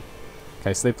next turn.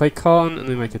 Okay, so they play Karn and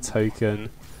they make a token,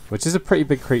 which is a pretty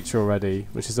big creature already,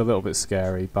 which is a little bit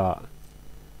scary, but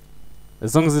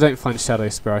as long as they don't find Shadow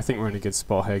Spear, I think we're in a good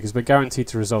spot here, because we're guaranteed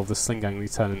to resolve the Sling Gang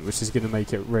Lieutenant, which is going to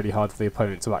make it really hard for the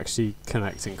opponent to actually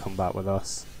connect in combat with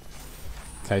us.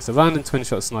 Okay, so land and Twin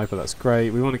Shot Sniper, that's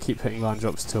great. We want to keep hitting land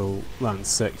drops till land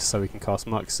 6 so we can cast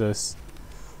Muxus.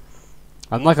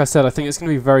 And like I said, I think it's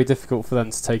going to be very difficult for them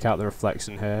to take out the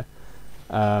Reflection here.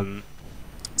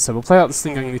 So we'll play out the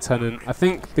Sling Gang Lieutenant. I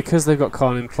think because they've got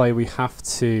Karn in play, we have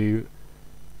to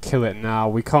kill it now.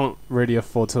 We can't really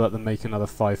afford to let them make another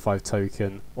 5/5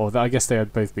 token, or I guess they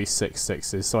would both be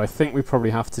 6/6s. So I think we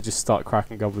probably have to just start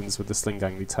cracking goblins with the Sling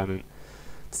Gang Lieutenant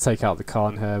to take out the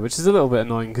Karn here, which is a little bit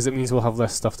annoying because it means we'll have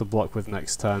less stuff to block with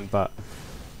next turn. But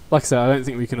like I said, I don't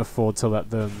think we can afford to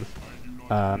let them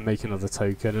make another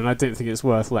token, and I don't think it's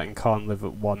worth letting Karn live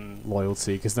at 1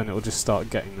 loyalty because then it will just start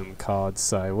getting them cards.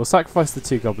 So we'll sacrifice the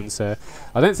 2 goblins here.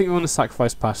 I don't think we want to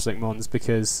sacrifice Pashlik Mons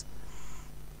because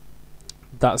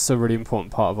that's a really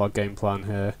important part of our game plan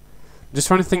here. I'm just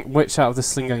trying to think which out of the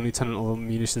Sling Gang Lieutenant or the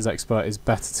Munitions Expert is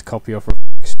better to copy off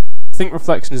Reflection. I think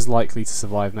Reflection is likely to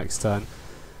survive next turn.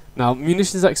 Now,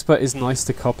 Munitions Expert is nice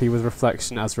to copy with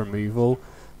Reflection as removal,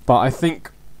 but I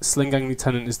think Sling Gang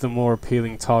Lieutenant is the more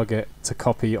appealing target to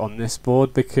copy on this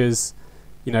board because,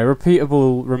 you know,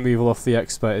 repeatable removal off the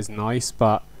Expert is nice,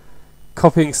 but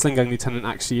copying Sling Gang Lieutenant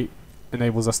actually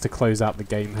enables us to close out the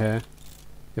game here.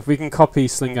 If we can copy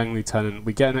Sling Gang Lieutenant,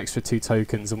 we get an extra 2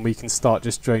 tokens and we can start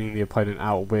just draining the opponent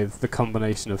out with the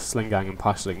combination of Sling Gang and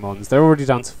Pashlik Mons. They're already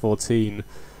down to 14,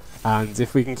 and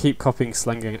if we can keep copying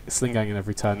Sling Gang in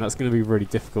every turn, that's going to be really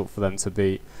difficult for them to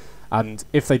beat. And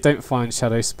if they don't find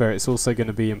Shadow Spear, it's also going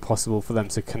to be impossible for them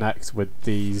to connect with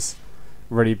these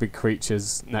really big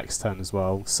creatures next turn as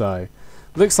well. So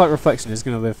looks like Reflection is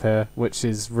going to live here, which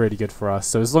is really good for us.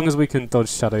 So as long as we can dodge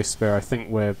Shadow Spear, I think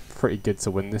we're pretty good to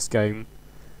win this game.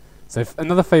 So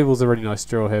another Fable's a really nice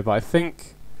draw here, but I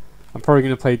think I'm probably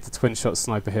going to play the Twin Shot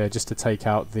Sniper here just to take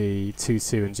out the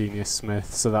 2/2 Ingenious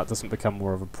Smith, so that doesn't become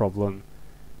more of a problem.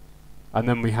 And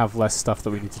then we have less stuff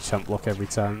that we need to chump block every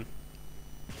turn.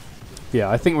 Yeah,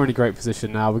 I think we're in a great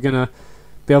position now. We're going to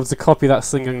be able to copy that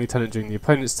Slingang Lieutenant during the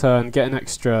opponent's turn, get an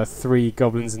extra 3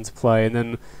 Goblins into play, and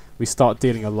then we start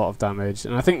dealing a lot of damage.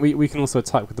 And I think we can also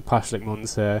attack with the Pashlik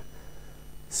Mons here.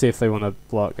 See if they want to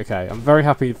block. Okay, I'm very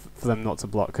happy for them not to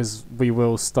block, because we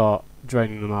will start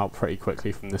draining them out pretty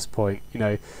quickly from this point. You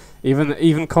know,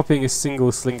 even copying a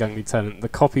single Slingang Lieutenant, the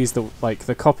copies that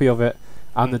the copy of it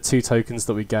and the 2 tokens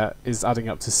that we get is adding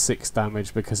up to 6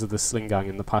 damage because of the Slingang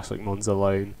and the Pashlik Mons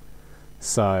alone.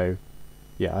 So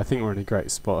yeah, I think we're in a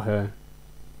great spot here.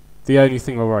 The only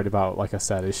thing we're worried about, like I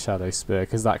said, is Shadow Spear,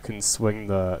 because that can swing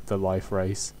the life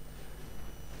race.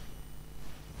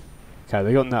 Okay,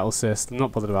 they got Nettle Cyst. I'm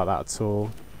not bothered about that at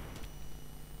all.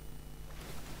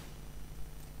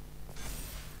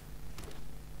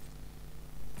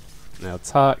 Now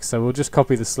attack, so we'll just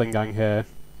copy the Slingang here,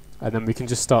 and then we can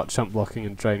just start chump blocking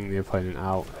and draining the opponent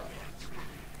out.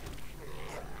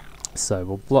 So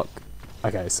we'll block.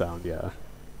 Okay, sound, yeah.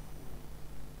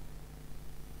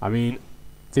 I mean,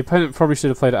 the opponent probably should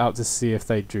have played it out to see if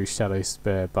they drew Shadow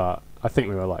Spear, but I think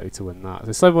we were likely to win that.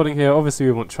 So sideboarding here, obviously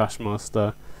we want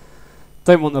Trashmaster.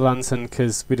 Don't want the Lantern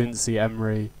because we didn't see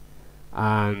Emery,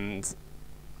 and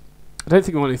I don't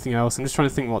think we want anything else. I'm just trying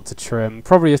to think what to trim.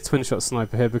 Probably a Twin Shot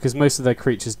Sniper here, because most of their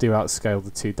creatures do outscale the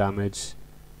 2 damage.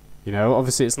 You know,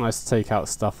 obviously it's nice to take out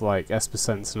stuff like Esper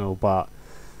Sentinel, but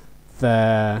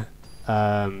their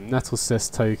Nettle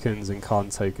Cyst tokens and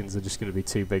Karn tokens are just going to be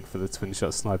too big for the Twin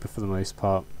Shot Sniper for the most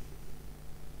part.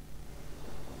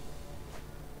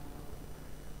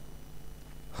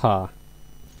 Huh.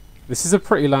 This is a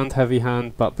pretty land heavy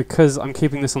hand, but because I'm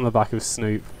keeping this on the back of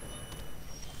Snoop,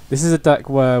 this is a deck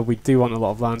where we do want a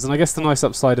lot of lands, and I guess the nice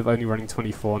upside of only running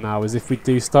 24 now is if we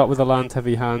do start with a land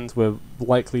heavy hand, we're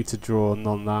likely to draw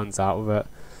non-lands out of it.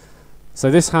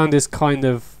 So this hand is kind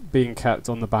of being kept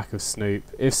on the back of Snoop.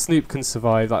 If Snoop can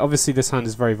survive, like obviously this hand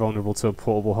is very vulnerable to a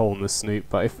portable hole in the Snoop,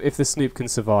 but if the Snoop can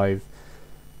survive,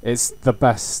 it's the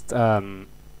best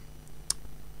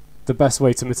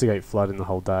way to mitigate flood in the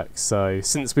whole deck. So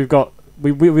since we've got,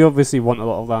 we obviously want a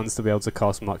lot of lands to be able to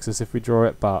cast Muxus if we draw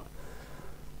it, but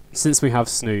since we have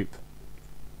Snoop,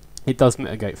 it does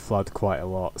mitigate flood quite a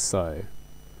lot, so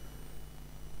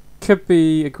could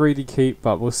be a greedy keep,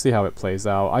 but we'll see how it plays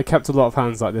out. I kept a lot of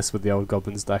hands like this with the old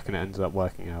Goblins deck and it ended up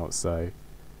working out, so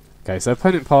okay, so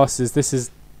opponent passes. This is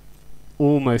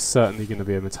almost certainly going to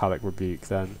be a Metallic Rebuke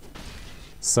then.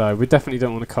 So we definitely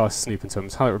don't want to cast Snoop into a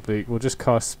Metallic Rebuke. We'll just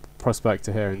cast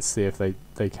Prospector here and see if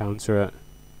they counter it.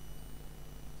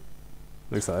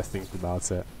 Looks like they're thinking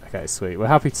about it. Okay, sweet. We're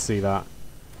happy to see that,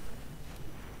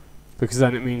 because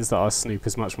then it means that our Snoop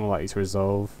is much more likely to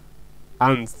resolve.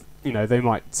 And, you know, they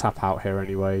might tap out here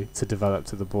anyway to develop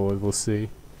to the board. We'll see.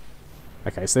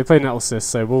 Okay, so they play Nettle Cyst,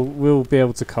 so we'll be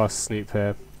able to cast Snoop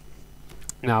here.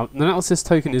 Now, the Nettle Cyst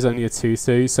token is only a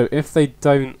 2/2, so if they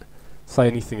don't play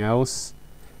anything else,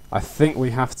 I think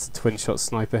we have to Twin Shot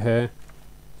Sniper here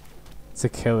to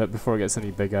kill it before it gets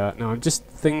any bigger. Now, I'm just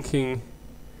thinking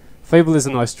Fable is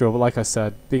a nice draw, but like I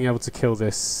said, being able to kill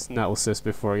this Nettle Cyst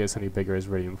before it gets any bigger is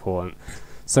really important.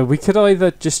 So we could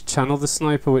either just channel the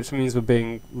Sniper, which means we're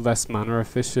being less mana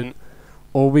efficient,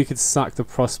 or we could sack the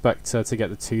Prospector to get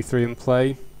the 2/3 in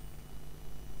play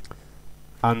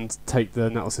and take the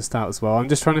Nettle Cyst out as well. I'm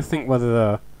just trying to think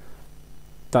whether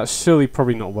that's surely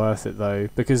probably not worth it though,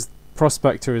 because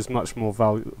Prospector is much more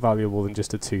valuable than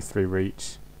just a 2/3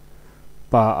 reach.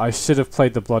 But I should have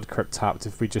played the Blood Crypt tapped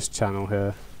if we just channel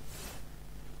here.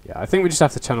 Yeah, I think we just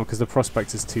have to channel because the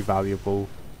Prospector is too valuable,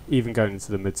 even going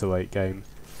into the mid to late game.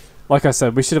 Like I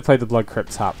said, we should have played the Blood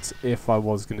Crypt tapped if I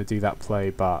was going to do that play,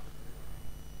 but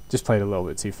just played a little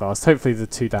bit too fast. Hopefully the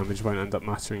 2 damage won't end up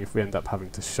mattering if we end up having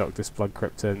to shock this Blood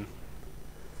Crypt in.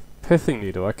 Pithing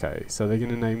Needle, okay, so they're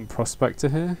going to name Prospector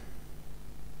here?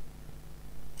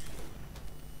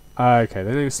 Okay,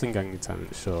 they name Slingang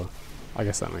Lieutenant, sure. I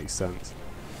guess that makes sense.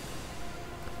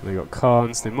 And they got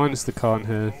Karn, so they minus the Karn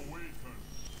here.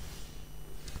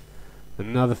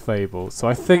 Another Fable. So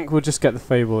I think we'll just get the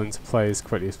Fable into play as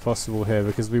quickly as possible here,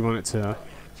 because we want it to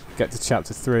get to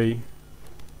chapter 3.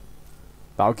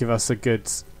 That'll give us a good,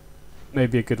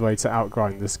 maybe a good way to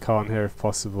outgrind this Karn here if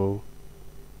possible.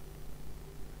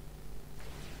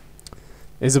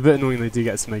 It's a bit annoying they do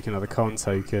get to make another Karn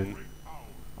token.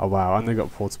 Oh wow, and they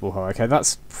got Portable Hull. Okay,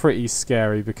 that's pretty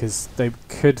scary because they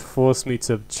could force me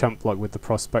to chump block with the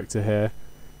Prospector here.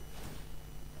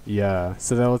 Yeah,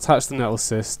 so they'll attach the Nettle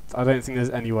Cyst. I don't think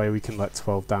there's any way we can let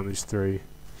 12 damage through.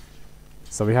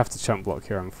 So we have to chump block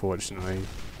here, unfortunately.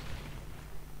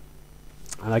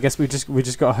 And I guess we just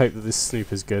got to hope that this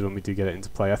Snoop is good when we do get it into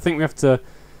play. I think we have to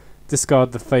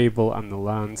discard the Fable and the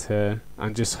land here,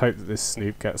 and just hope that this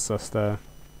Snoop gets us there.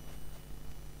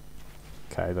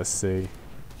 Okay, let's see.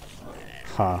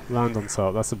 Ha, land on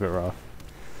top, that's a bit rough.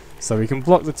 So we can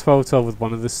block the 12-12 with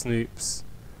one of the Snoops,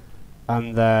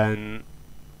 and then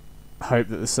hope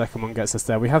that the second one gets us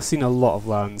there. We have seen a lot of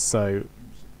lands, so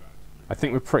I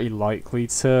think we're pretty likely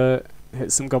to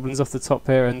hit some Goblins off the top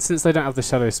here, and since they don't have the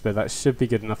Shadow Spear, that should be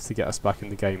good enough to get us back in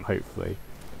the game, hopefully.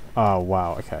 Oh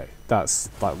wow, okay, that's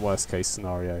like worst case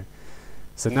scenario.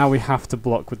 So now we have to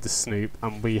block with the Snoop,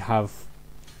 and we have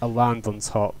a land on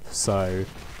top, so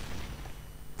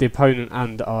the opponent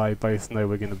and I both know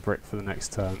we're going to brick for the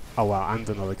next turn. Oh wow, and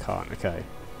another Khan, okay.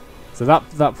 So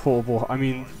that portable, I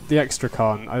mean, the extra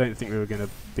Khan, I don't think we were going to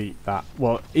beat that.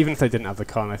 Well, even if they didn't have the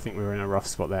Khan, I think we were in a rough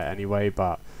spot there anyway,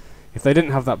 but if they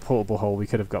didn't have that portable hole, we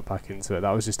could have got back into it.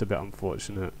 That was just a bit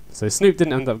unfortunate. So Snoop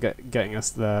didn't end up getting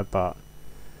us there, but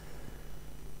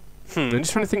I'm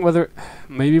just trying to think whether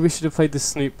maybe we should have played the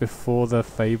Snoop before the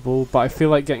Fable, but I feel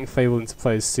like getting Fable into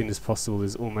play as soon as possible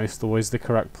is almost always the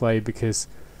correct play, because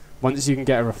once you can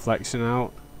get a Reflection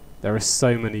out, there are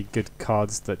so many good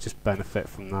cards that just benefit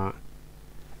from that.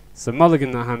 So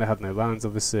mulligan that hand, I had no lands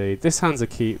obviously. This hand's a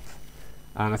keep,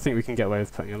 and I think we can get away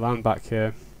with putting a land back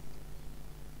here.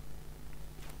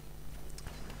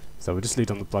 So we'll just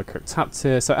lead on the Blood Crypt tapped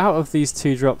here. So out of these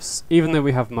 2 drops, even though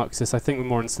we have Muxus, I think we're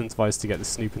more incentivized to get the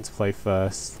Snoop into play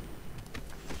first.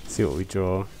 See what we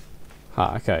draw.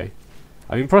 Ha, okay.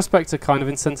 I mean, Prospector kind of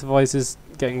incentivizes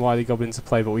getting Wily Goblin into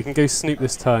play, but we can go Snoop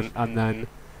this turn and then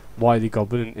Wily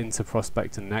Goblin into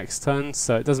Prospector next turn,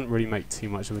 so it doesn't really make too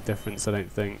much of a difference, I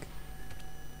don't think.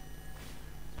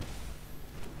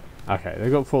 Okay,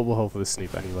 they've got Portable Hole for the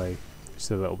Snoop anyway, which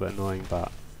is a little bit annoying,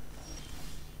 but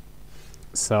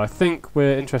so I think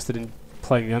we're interested in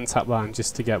playing the untapped land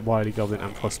just to get Wily Goblin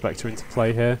and Prospector into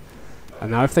play here.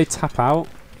 And now if they tap out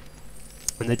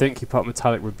and they don't keep up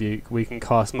Metallic Rebuke, we can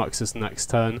cast Muxus next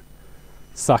turn,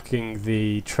 sacking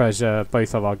the treasure,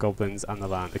 both of our Goblins and the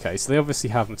land. Okay, so they obviously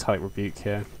have Metallic Rebuke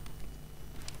here.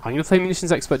 I'm going to play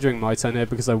Munitions Expert during my turn here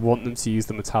because I want them to use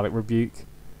the Metallic Rebuke.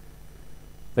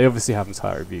 They obviously have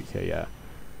Metallic Rebuke here, yeah.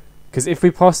 Because if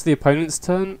we pass the opponent's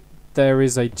turn, there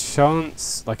is a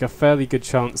chance, like a fairly good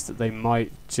chance, that they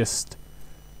might just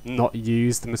not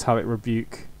use the Metallic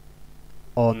Rebuke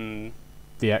on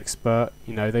the Expert.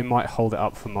 You know, they might hold it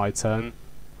up for my turn,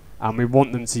 and we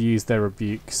want them to use their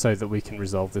Rebuke so that we can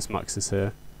resolve this Muxus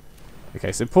here.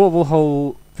 Okay, so Portable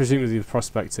Hole, presumably the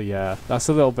Prospector, yeah. That's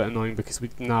a little bit annoying because we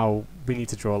need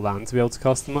to draw a land to be able to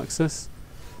cast the Muxus.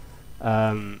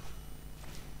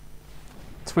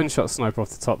 Twin Shot Sniper off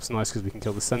the top's nice because we can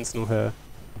kill the Sentinel here.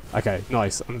 Okay,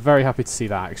 nice. I'm very happy to see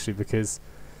that actually, because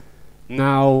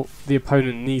now the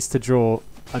opponent needs to draw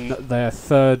their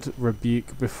 3rd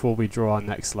Rebuke before we draw our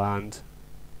next land.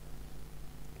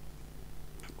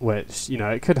 Which, you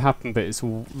know, it could happen, but it's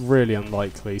really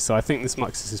unlikely. So I think this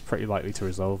Muxus is pretty likely to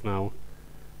resolve now.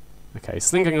 Okay,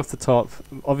 Sling off the top.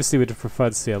 Obviously we'd have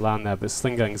preferred to see a land there, but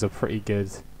Sling are pretty good.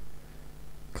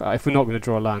 If we're not going to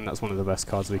draw a land, that's one of the best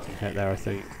cards we can hit there, I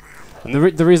think. And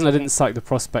the reason I didn't sack the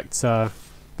Prospector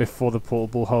before the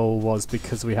Portable Hole was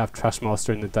because we have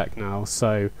Trashmaster in the deck now,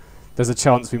 so there's a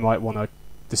chance we might want to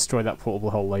destroy that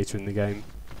Portable Hole later in the game.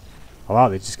 Oh wow,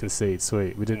 they just concede,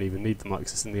 sweet. We didn't even need the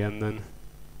Muxus in the end then.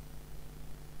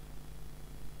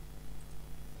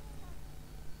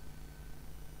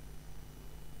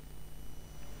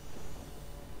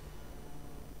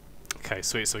 Okay,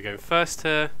 sweet, so we're going first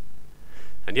here.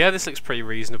 And yeah, this looks pretty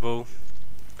reasonable.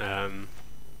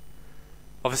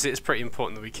 Obviously it's pretty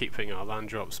important that we keep hitting our land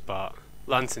drops, but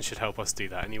Lantern should help us do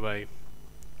that anyway,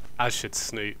 as should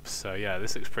Snoop. So yeah,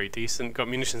 this looks pretty decent. Got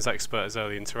Munitions Expert as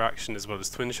early interaction as well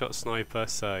as Twin Shot Sniper,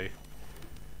 so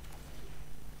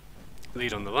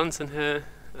lead on the Lantern here,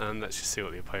 and let's just see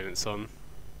what the opponent's on.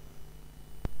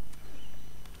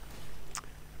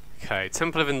 Okay,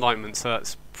 Temple of Enlightenment, so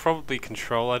that's probably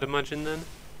Control, I'd imagine then.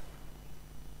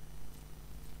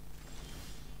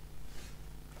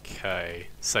 Okay,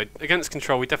 so against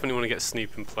Control we definitely want to get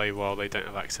Snoop in play while they don't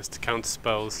have access to counter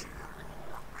spells.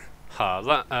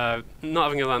 Not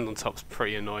having a land on top is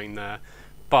pretty annoying there,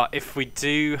 but if we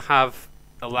do have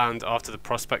a land after the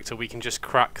Prospector, we can just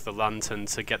crack the Lantern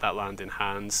to get that land in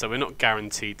hand, so we're not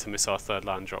guaranteed to miss our 3rd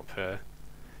land drop here.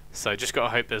 So just gotta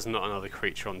hope there's not another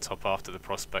creature on top after the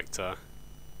Prospector.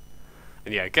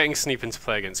 And yeah, getting Snoop into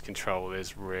play against control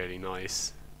is really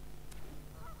nice.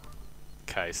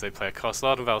 Okay, so they play a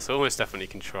Castle Ardenvale, so almost definitely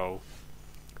control.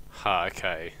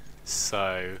 Okay.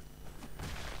 So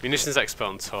Munitions Expert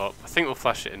on top. I think we'll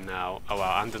flash it in now. Oh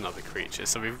wow, and another creature.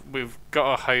 So we've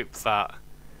got to hope that,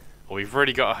 or we've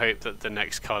really got to hope that the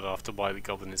next card after Wily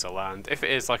Goblin is a land. If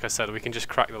it is, like I said, we can just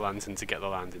crack the lantern to get the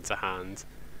land into hand.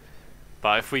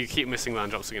 But if we keep missing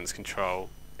land drops against control,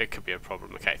 it could be a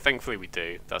problem. Okay, thankfully we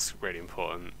do. That's really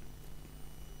important.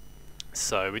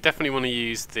 So we definitely want to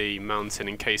use the mountain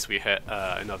in case we hit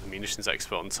another Munitions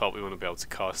Expert on top. We want to be able to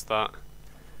cast that.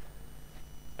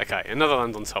 Okay, another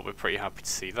land on top. We're pretty happy to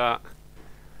see that.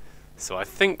 So I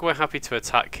think we're happy to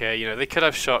attack here. You know, they could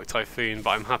have Shark Typhoon,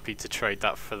 but I'm happy to trade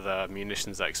that for the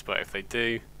Munitions Expert if they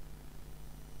do.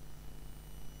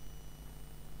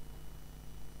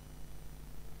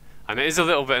 And it is a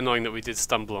little bit annoying that we did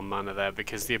stumble on mana there,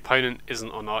 because the opponent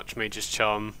isn't on Archmage's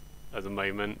Charm at the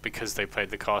moment, because they played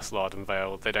the Castle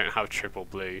Ardenvale. They don't have triple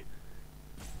blue.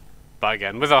 But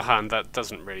again, with our hand, that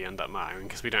doesn't really end up mattering,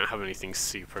 because we don't have anything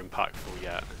super impactful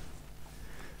yet.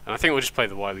 And I think we'll just play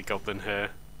the Wily Goblin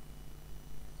here.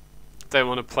 Don't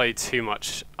want to play too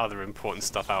much other important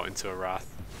stuff out into a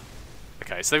Wrath.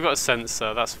 Okay, so they've got a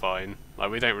Censor, that's fine.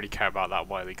 Like, we don't really care about that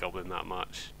Wily Goblin that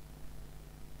much.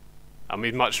 And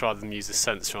we'd much rather them use a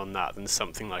Censor on that than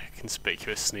something like a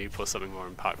Conspicuous Snoop or something more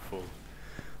impactful.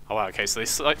 Oh wow, okay, so they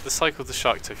cycled the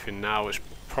Shark Typhoon now, which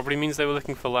probably means they were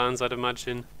looking for lands, I'd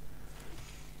imagine.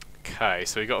 Okay,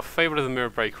 so we got a Fable of the Mirror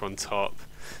Breaker on top.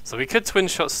 So we could Twin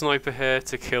Shot Sniper here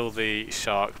to kill the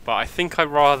Shark, but I think I'd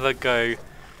rather go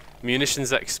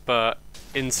Munitions Expert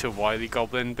into Wily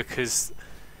Goblin, because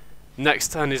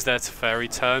next turn is their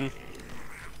Teferi turn.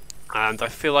 And I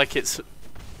feel like it's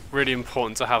really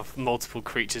important to have multiple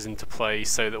creatures into play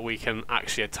so that we can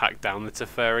actually attack down the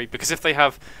Teferi, because if they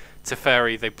have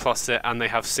Teferi, they plus it, and they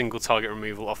have single target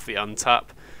removal off the untap,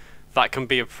 that can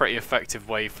be a pretty effective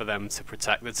way for them to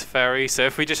protect the Teferi. So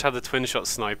if we just have the Twin Shot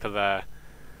Sniper there,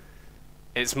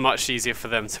 it's much easier for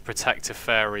them to protect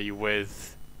Teferi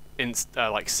with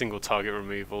like single target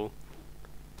removal.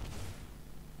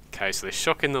 Okay, so they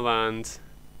shock in the land.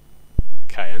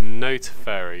 Okay, and no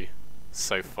Teferi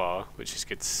so far, which is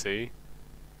good to see.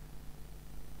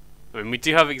 I mean, we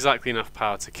do have exactly enough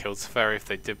power to kill Teferi if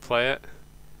they did play it,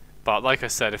 but like I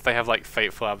said, if they have like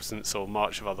Fateful Absence or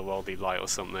March of Otherworldly Light or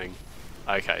something.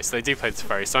 Okay, so they do play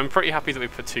Teferi, so I'm pretty happy that we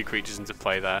put two creatures into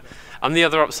play there. And the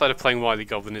other upside of playing Wily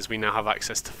Goblin is we now have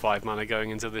access to 5 mana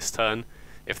going into this turn,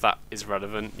 if that is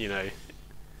relevant, you know.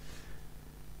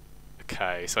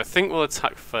 Okay, so I think we'll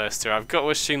attack first here. I've got to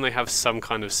assume they have some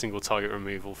kind of single target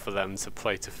removal for them to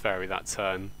play Teferi that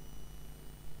turn.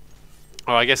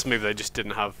 Or I guess maybe they just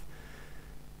didn't have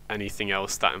anything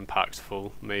else that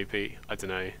impactful, maybe. I don't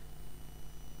know.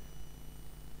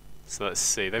 So let's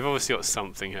see. They've obviously got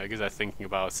something here because they're thinking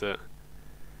about it.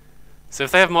 So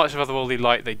if they have March of Otherworldly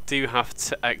Light, they do have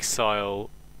to exile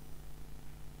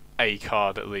a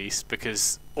card at least,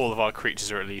 because all of our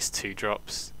creatures are at least 2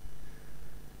 drops.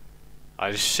 I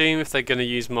assume if they're going to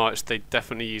use March, they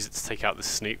definitely use it to take out the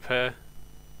Snoop here,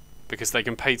 because they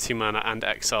can pay 2 mana and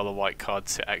exile a white card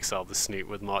to exile the Snoop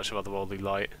with March of Otherworldly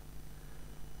Light.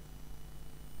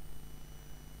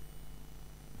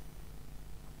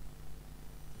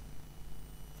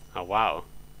 Oh wow,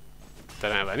 they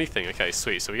don't have anything. Okay,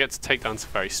 sweet, so we get to take down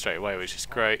Teferi straight away, which is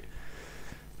great.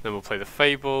 Then we'll play the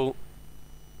Fable.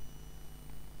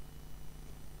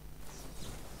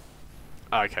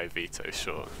 Okay, veto,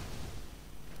 sure.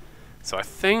 So I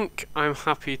think I'm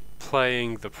happy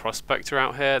playing the Prospector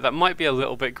out here. That might be a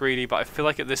little bit greedy, but I feel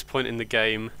like at this point in the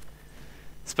game,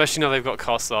 especially now they've got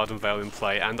Castle Ardenvale in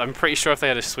play, and I'm pretty sure if they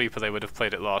had a sweeper they would have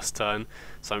played it last turn,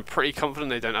 so I'm pretty confident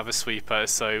they don't have a sweeper,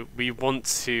 so we want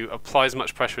to apply as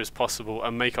much pressure as possible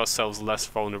and make ourselves less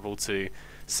vulnerable to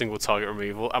single target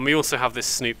removal. And we also have this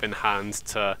Snoop in hand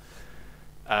to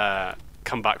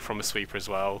come back from a sweeper as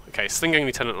well. Okay, Slinging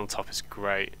Lieutenant on top is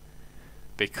great,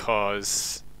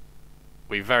 because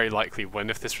we very likely win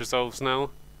if this resolves now,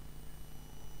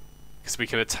 because we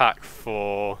can attack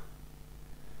for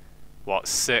what,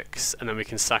 6, and then we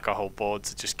can sack our whole board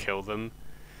to just kill them.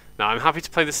 Now I'm happy to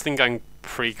play this thing going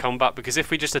pre-combat, because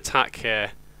if we just attack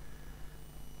here,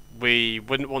 we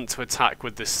wouldn't want to attack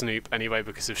with the Snoop anyway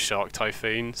because of Shark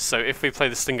Typhoon. So if we play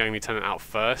the Stinging Lieutenant out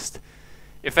first,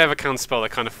 if they have a counterspell, they're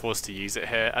kind of forced to use it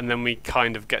here, and then we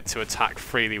kind of get to attack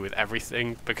freely with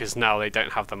everything, because now they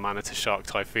don't have the mana to Shark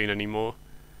Typhoon anymore.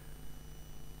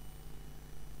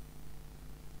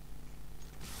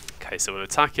 Okay, so we'll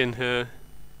attack in here.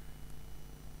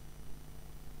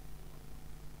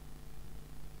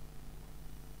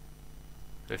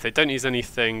 if they don't use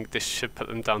anything, this should put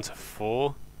them down to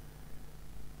 4,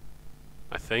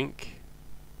 I think.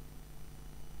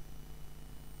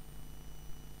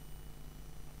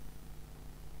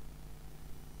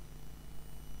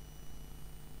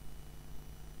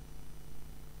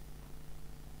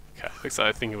 Okay, looks like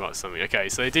I'm thinking about something. Okay,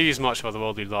 so they do use March of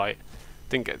Otherworldly Light.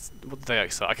 Didn't get... What did they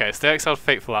exile? Okay, so they exiled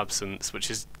Fateful Absence, which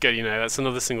is good, you know, that's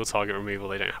another single target removal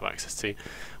they don't have access to.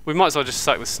 We might as well just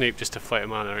sack the Snoop just to float a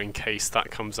mana in case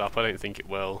that comes up. I don't think it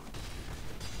will.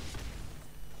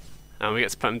 And we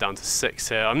get to put them down to 6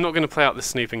 here. I'm not going to play out the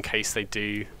Snoop in case they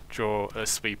do draw a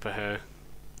sweeper here.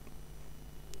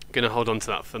 Going to hold on to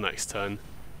that for next turn.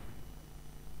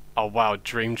 Oh wow,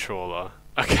 Dream Trawler.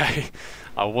 Okay,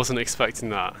 I wasn't expecting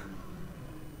that.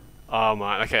 Oh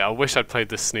man, okay, I wish I'd played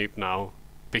the Snoop now,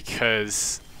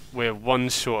 because we're 1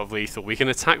 short of lethal. We can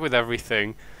attack with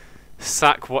everything,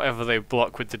 sack whatever they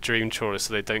block with the Dream Trawler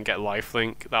so they don't get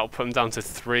lifelink. That'll put them down to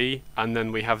 3, and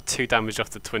then we have 2 damage off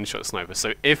the Twin Shot Sniper.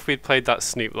 So if we'd played that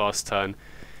Snoop last turn,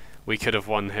 we could have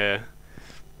won here.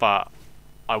 But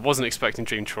I wasn't expecting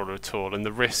Dream Trawler at all, and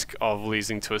the risk of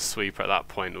losing to a sweeper at that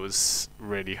point was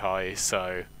really high,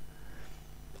 so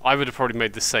I would have probably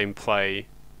made the same play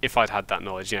if I'd had that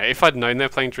knowledge. You know, if I'd known they're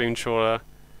playing Dream Trawler,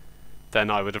 then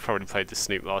I would have probably played the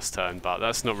Snoop last turn, but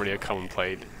that's not really a commonly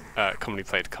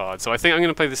played card. So I think I'm going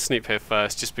to play the Snoop here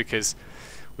first, just because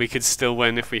we could still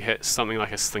win if we hit something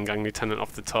like a Slingang Lieutenant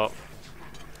off the top.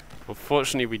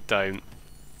 Unfortunately, we don't.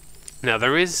 Now,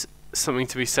 there is something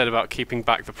to be said about keeping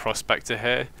back the Prospector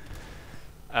here,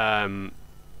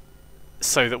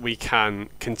 so that we can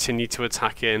continue to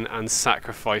attack in and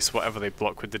sacrifice whatever they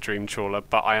block with the Dream Trawler,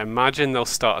 but I imagine they'll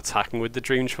start attacking with the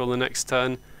Dream Trawler next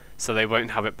turn, so they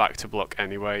won't have it back to block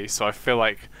anyway, so I feel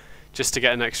like just to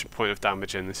get an extra point of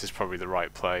damage in, this is probably the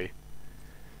right play.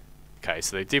 Okay,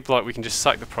 so they do block, we can just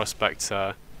sack the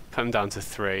Prospector, put them down to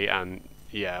 3, and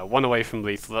yeah, 1 away from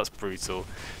lethal, that's brutal.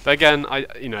 But again,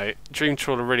 you know, Dream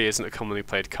Trawler really isn't a commonly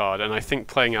played card, and I think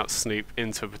playing out Snoop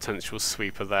into a potential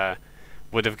sweeper there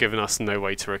would have given us no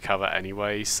way to recover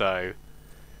anyway, so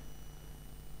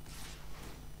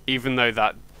even though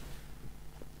that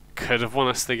could have won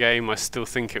us the game, I still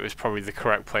think it was probably the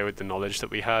correct play with the knowledge that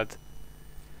we had.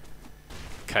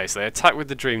 Okay, so they attack with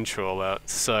the Dream Trawler,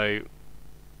 so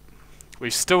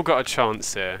we've still got a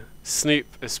chance here. Snoop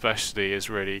especially is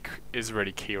really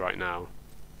key right now.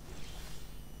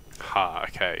 Ha,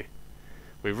 okay.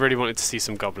 We really wanted to see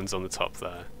some Goblins on the top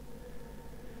there.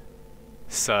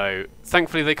 So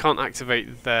thankfully they can't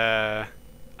activate their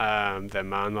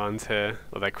man land here,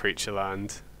 or their creature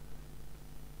land.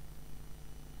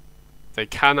 They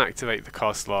can activate the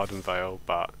Castle Ardenvale,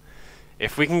 but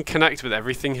if we can connect with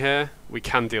everything here, we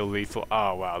can deal lethal.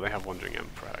 Oh wow, they have Wandering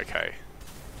Emperor, okay.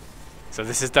 So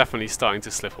this is definitely starting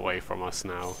to slip away from us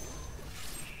now.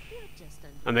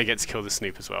 And they get to kill the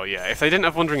Snoop as well, yeah. If they didn't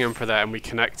have Wandering Emperor there and we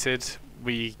connected,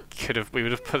 we would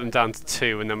have put them down to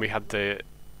 2, and then we had the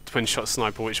Twin Shot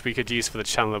Sniper, which we could use for the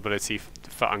channel ability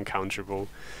for uncounterable.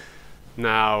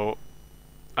 Now,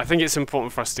 I think it's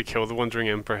important for us to kill the Wandering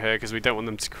Emperor here, because we don't want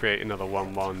them to create another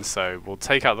 1-1, so we'll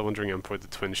take out the Wandering Emperor with the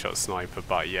Twin Shot Sniper,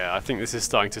 but yeah, I think this is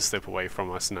starting to slip away from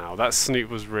us now. That Snoop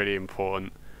was really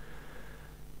important,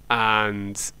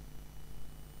 and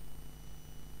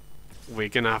we're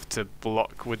going to have to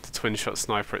block with the Twin Shot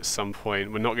Sniper at some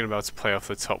point. We're not going to be able to play off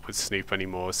the top with Snoop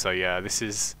anymore, so yeah, this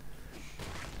is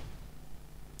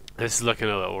looking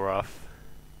a little rough.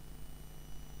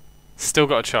 Still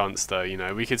got a chance though, you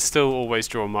know, we could still always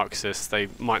draw Muxus. They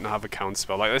might not have a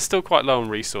counterspell, like they're still quite low on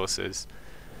resources.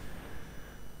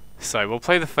 So we'll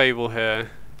play the Fable here,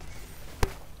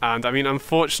 and I mean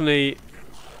unfortunately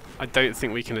I don't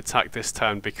think we can attack this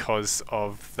turn because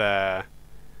of their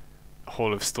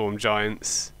Hall of Storm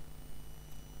Giants,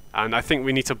 and I think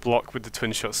we need to block with the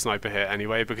Twin Shot Sniper here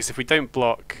anyway, because if we don't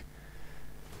block,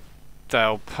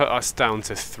 they'll put us down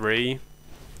to 3,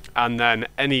 and then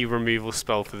any removal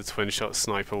spell for the Twin Shot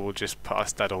Sniper will just put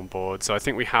us dead on board. So I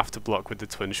think we have to block with the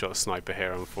Twin Shot Sniper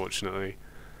here, unfortunately.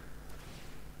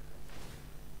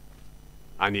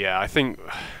 And yeah, I think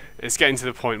it's getting to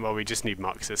the point where we just need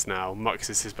Muxus now.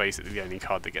 Muxus is basically the only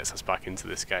card that gets us back into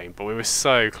this game, but we were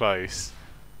so close.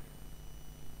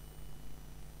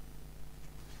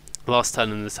 Last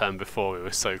turn and the turn before, we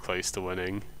were so close to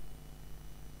winning.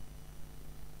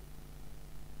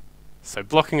 So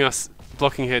blocking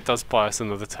here does buy us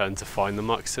another turn to find the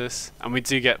Muxus, and we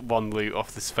do get 1 loot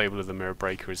off this Fable of the Mirror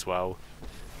Breaker as well.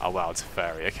 Oh wow, it's a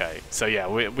fairy, okay. So yeah,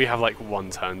 we have like 1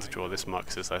 turn to draw this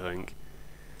Muxus, I think.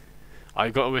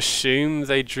 I've got to assume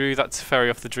they drew that Teferi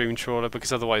off the Dream Trawler,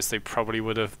 because otherwise they probably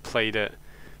would have played it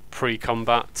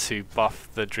pre-combat to buff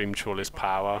the Dream Trawler's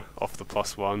power off the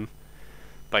 +1.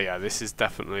 But yeah, this is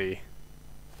definitely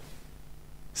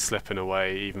slipping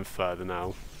away even further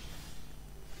now.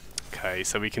 Okay,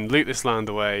 so we can loot this land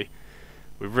away.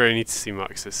 We really need to see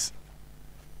Muxus.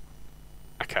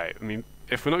 Okay, I mean,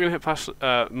 if we're not going to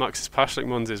hit Muxus, Pashlik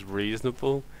Mons is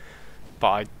reasonable,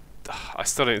 but I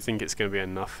still don't think it's going to be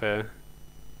enough here.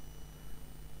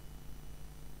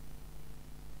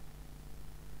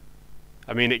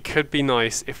 I mean, it could be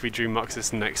nice if we drew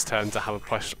Muxus next turn to have a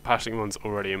Pashlik Mons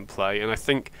already in play, and I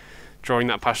think drawing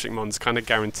that Pashlik Mons kind of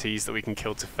guarantees that we can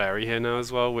kill Teferi here now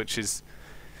as well, which is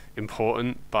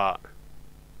important, but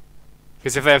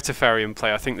because if they have Teferi in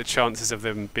play, I think the chances of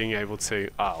them being able to...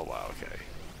 Oh, wow, okay.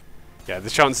 Yeah,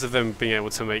 the chances of them being able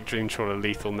to make Dream Trawler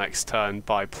lethal next turn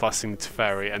by plussing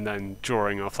Teferi and then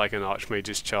drawing off like an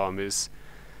Archmage's Charm is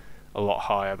a lot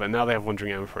higher, but now they have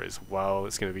Wandering Emperor as well.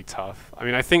 It's going to be tough. I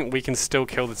mean, I think we can still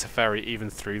kill the Teferi even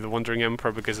through the Wandering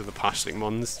Emperor because of the Pashlik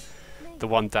Mons, the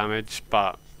 1 damage,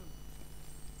 but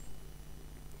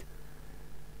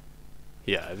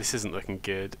yeah, this isn't looking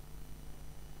good.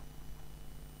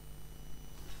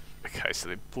 Okay, so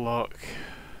they block.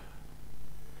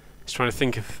 Just trying to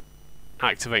think if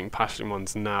activating Pashlik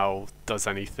Mons now does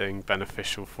anything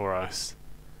beneficial for us.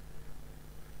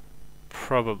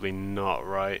 Probably not,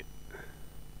 right?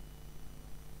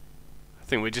 I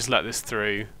think we just let this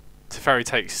through. Teferi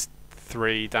takes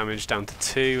 3 damage down to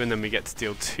 2, and then we get to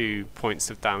deal 2 points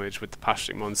of damage with the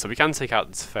Pashlik Mons, so we can take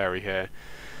out the Teferi here.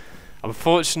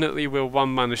 Unfortunately, we're 1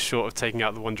 mana short of taking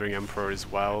out the Wandering Emperor as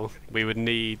well. We would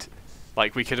need...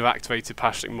 Like, we could have activated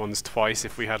Pashlik Mons twice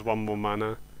if we had 1 more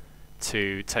mana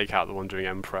to take out the Wandering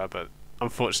Emperor, but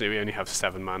unfortunately we only have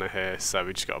 7 mana here, so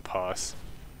we just got to pass.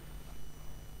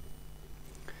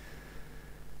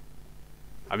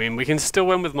 I mean, we can still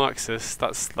win with Muxus.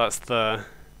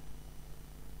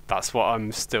 That's what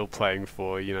I'm still playing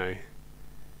for, you know.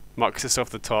 Muxus off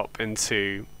the top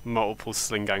into multiple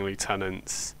Sling-Gang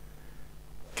Lieutenants,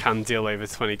 can deal over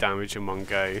 20 damage in one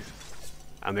go.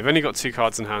 And they've only got 2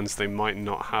 cards in hand, so they might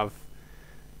not have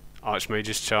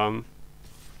Archmage's Charm.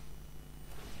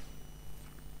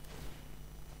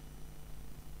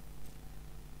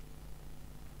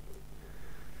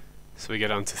 So we go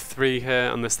down to 3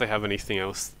 here, unless they have anything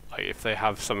else. Like, if they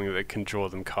have something that can draw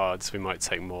them cards, we might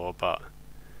take more, but...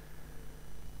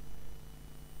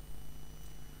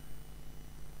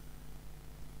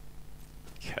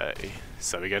 Okay,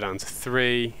 so we go down to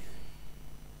 3.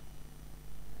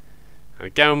 And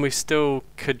again, we still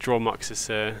could draw Muxus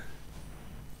here.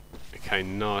 Okay,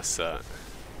 Narset.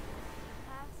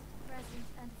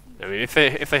 I mean, if they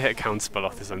hit a counterspell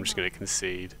off this, I'm just going to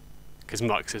concede, because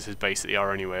Muxus is basically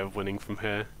our only way of winning from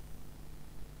here.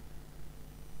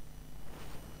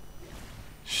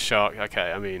 Shark.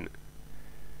 Okay, I mean,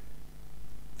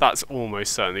 that's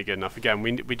almost certainly good enough. Again,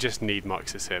 we just need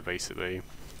Muxus here, basically.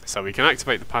 So we can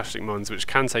activate the Pashlik Mons, which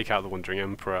can take out the Wandering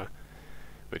Emperor,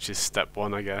 which is step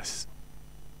 1, I guess.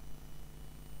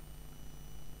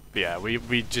 But yeah,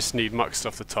 we just need Muxus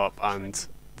off the top and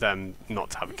them not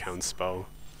to have a counterspell.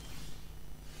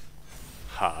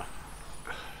 Ha.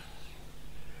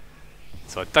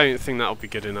 So I don't think that'll be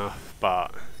good enough,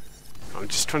 but I'm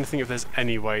just trying to think if there's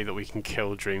any way that we can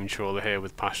kill Dream Trawler here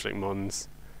with Pashlik Mons.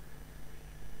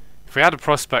 If we had a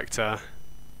Prospector,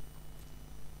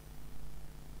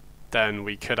 then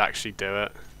we could actually do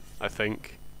it, I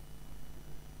think.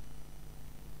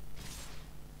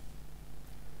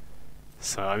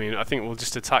 So, I mean, I think we'll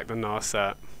just attack the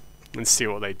Narset and see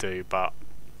what they do, but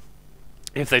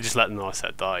if they just let the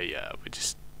Narset die, yeah,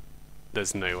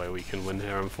 there's no way we can win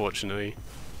here, unfortunately.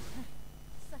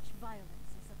 Such violence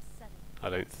is upsetting. I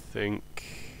don't think...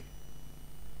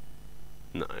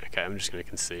 No, okay, I'm just going to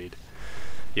concede.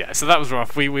 Yeah, so that was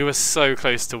rough. We were so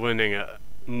close to winning at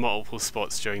multiple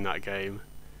spots during that game.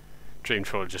 Dream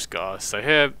Trawler just got us. So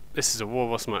here, this is a War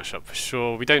Boss matchup for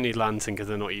sure. We don't need Lantern because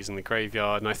they're not using the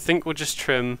graveyard, and I think we'll just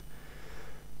trim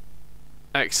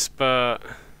Expert,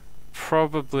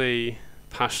 probably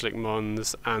Pashlik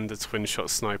Mons, and a Twin Shot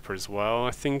Sniper as well.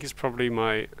 I think is probably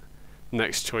my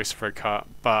next choice for a cut,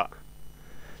 but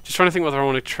just trying to think whether I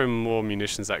want to trim more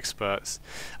Munitions Experts.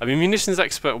 I mean, Munitions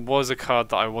Expert was a card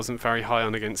that I wasn't very high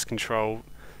on against Control,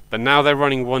 but now they're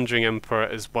running Wandering Emperor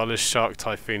as well as Shark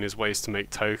Typhoon as ways to make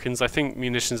tokens. I think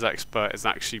Munitions Expert is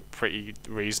actually pretty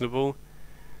reasonable,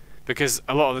 because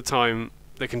a lot of the time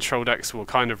the Control decks will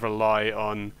kind of rely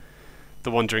on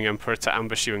the Wandering Emperor to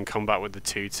ambush you in combat with the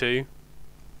 2/2.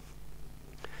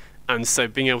 And so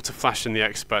being able to flash in the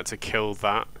Expert to kill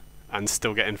that and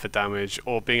still get in for damage,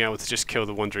 or being able to just kill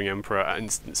the Wandering Emperor at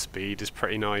instant speed is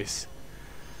pretty nice.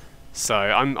 So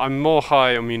I'm more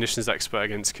high on Munitions Expert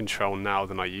against Control now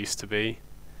than I used to be,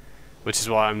 which is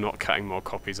why I'm not cutting more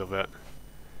copies of it.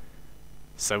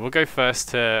 So we'll go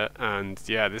first here, and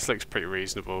yeah, this looks pretty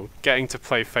reasonable. Getting to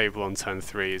play Fable on turn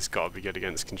 3 has got to be good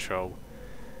against Control.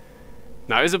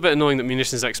 Now it is a bit annoying that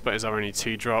Munitions Expert is our only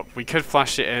 2-drop. We could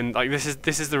flash it in. Like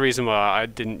this is the reason why I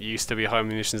didn't used to be high on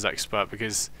Munitions Expert,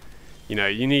 because you know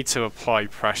you need to apply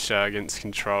pressure against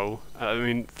Control. I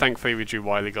mean, thankfully we drew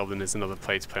Wily Goblin as another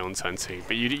play to play on turn 2,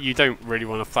 but you don't really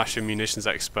want to flash in Munitions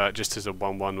Expert just as a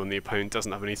 1/1 when the opponent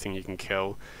doesn't have anything you can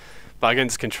kill. But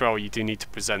against Control, you do need to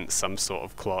present some sort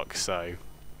of clock, so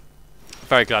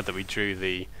very glad that we drew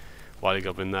the Wily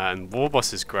Goblin there. And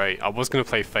Warboss is great. I was going to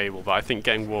play Fable, but I think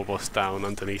getting Warboss down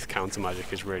underneath Counter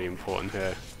Magic is really important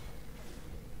here.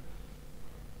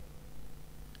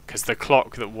 Because the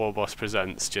clock that Warboss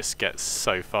presents just gets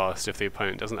so fast if the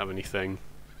opponent doesn't have anything.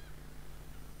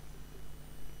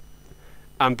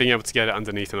 And being able to get it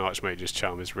underneath an Archmage's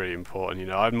Charm is really important. You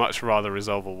know, I'd much rather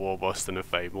resolve a Warboss than a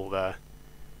Fable there.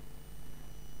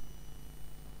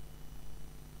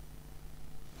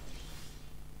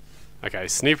 Okay,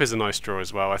 Snoop is a nice draw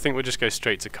as well. I think we'll just go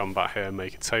straight to combat here and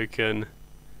make a token.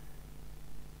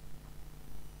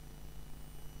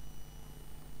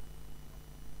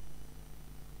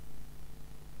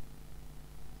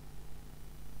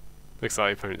 Looks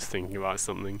like the opponent's thinking about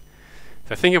something. If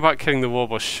they're thinking about killing the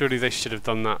Warboss, surely they should have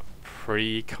done that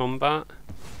pre-combat?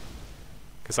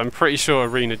 Because I'm pretty sure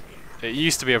Arena... It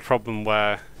used to be a problem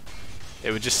where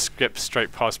it would just skip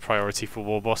straight past priority for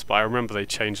Warboss, but I remember they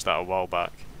changed that a while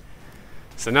back.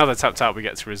 So now they're tapped out, we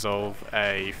get to resolve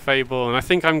a Fable, and I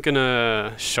think I'm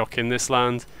gonna shock in this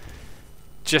land,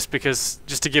 just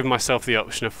to give myself the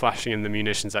option of flashing in the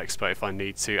Munitions Expert if I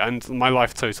need to, and my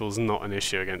life total is not an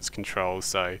issue against Control,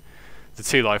 so the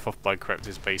 2 life off Blood Crypt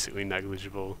is basically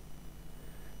negligible.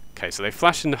 Okay, so they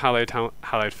flash into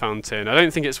Hallowed Fountain. I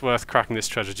don't think it's worth cracking this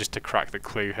treasure just to crack the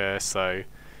clue here, so,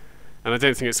 and I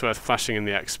don't think it's worth flashing in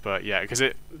the Expert yet, because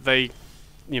they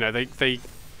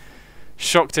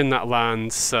shocked in that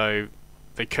land, so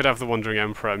they could have the Wandering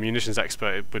Emperor. Munitions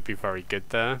Expert would be very good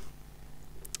there.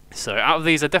 So out of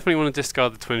these, I definitely want to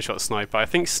discard the Twin Shot Sniper. I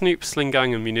think Snoop,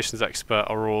 Slingang, and Munitions Expert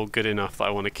are all good enough that I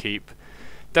want to keep.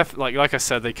 Like I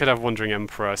said, they could have Wandering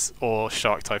Emperor or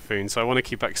Shark Typhoon, so I want to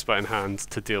keep Expert in hand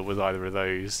to deal with either of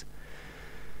those.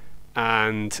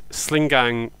 And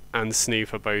Slingang and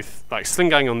Snoop are both... Like,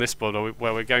 Slingang on this board,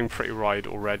 where we're going pretty wide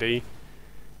already,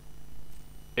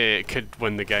 it could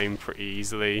win the game pretty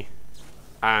easily.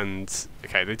 And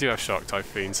okay, they do have Shark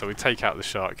Typhoon, so we take out the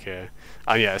Shark here.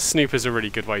 And yeah, Snoop is a really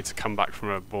good way to come back from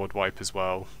a board wipe as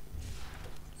well.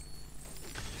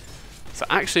 So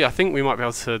actually, I think we might be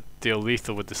able to deal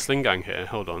lethal with the Slingang here.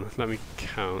 Hold on, let me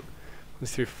count. 1, 2,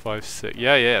 3, 4, 5, 6.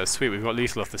 Yeah, sweet. We've got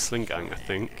lethal off the Slingang, I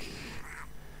think.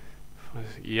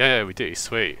 Yeah, we do.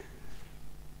 Sweet.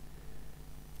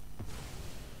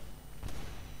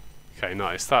 Okay,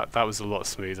 nice. That was a lot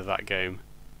smoother, that game.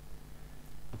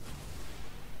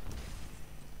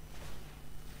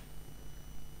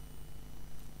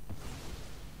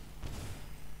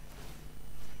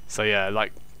 So yeah,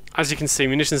 like, as you can see,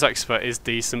 Munitions Expert is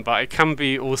decent, but it can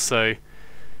be annoying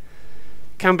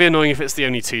if it's the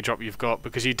only 2-drop you've got,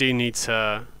 because you do need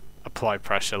to apply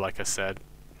pressure, like I said.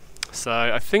 So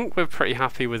I think we're pretty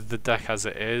happy with the deck as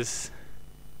it is.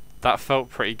 That felt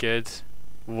pretty good.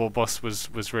 Warboss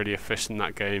was really efficient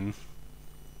that game.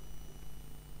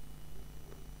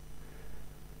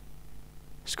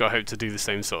 Just gotta hope to do the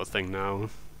same sort of thing now.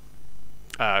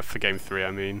 For game 3,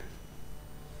 I mean.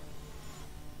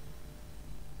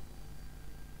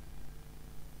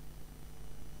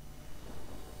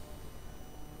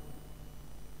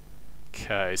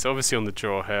 Okay, so obviously on the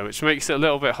draw here, which makes it a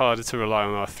little bit harder to rely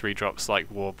on our 3-drops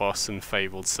like Warboss and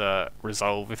Fable to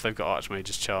resolve if they've got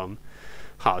Archmage's Charm.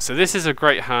 So this is a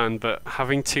great hand, but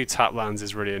having 2 tap lands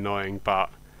is really annoying,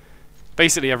 but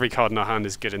basically every card in our hand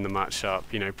is good in the matchup.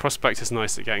 You know, Prospect is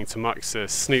nice at getting to Muxus,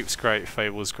 Snoop's great,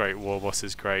 Fable's great, Warboss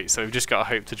is great, so we've just got to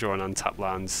hope to draw an untapped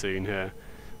land soon here.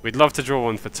 We'd love to draw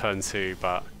one for turn 2,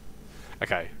 but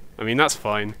okay, I mean that's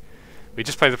fine. We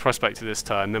just play the Prospect this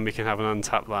turn, then we can have an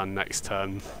untapped land next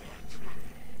turn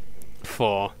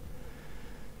for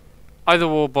either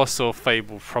Warboss or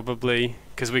Fable probably,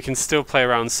 because we can still play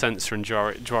around Censor and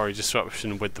Jwari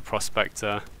Disruption with the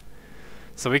Prospector.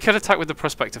 So we could attack with the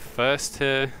Prospector first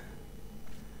here,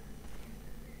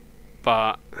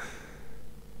 but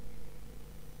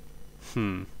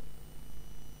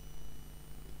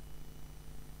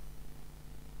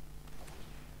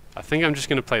I think I'm just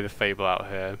going to play the Fable out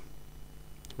here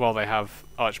while they have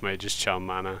Archmage's Charm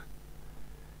mana.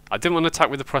 I didn't want to attack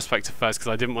with the Prospector first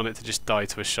because I didn't want it to just die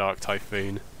to a Shark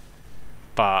Typhoon.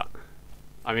 But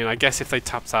I mean, I guess if they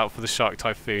tapped out for the Shark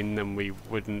Typhoon, then we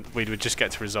would just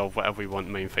get to resolve whatever we want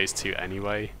main phase 2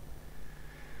 anyway.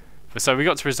 But so we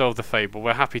got to resolve the Fable.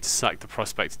 We're happy to sack the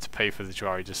Prospector to pay for the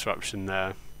Jwari Disruption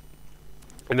there.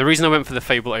 And the reason I went for the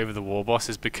Fable over the War Boss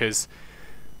is because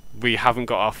we haven't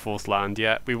got our 4th land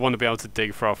yet. We want to be able to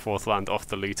dig for our 4th land off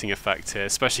the looting effect here,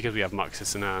 especially because we have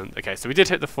Muxus in hand. Okay, so we did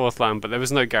hit the 4th land, but there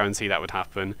was no guarantee that would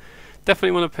happen.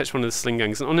 Definitely want to pitch one of the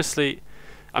Slingangs, and honestly,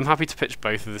 I'm happy to pitch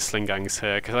both of the Slingangs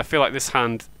here, because I feel like this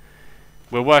hand,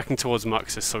 we're working towards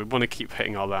Muxus, so we want to keep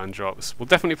hitting our land drops. We'll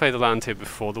definitely play the land here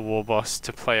before the War Boss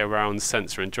to play around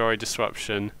Censor and Jwari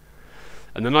Disruption.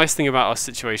 And the nice thing about our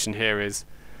situation here is,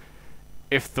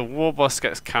 if the War Boss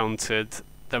gets countered,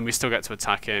 then we still get to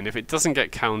attack in. If it doesn't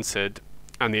get countered,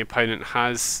 and the opponent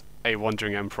has a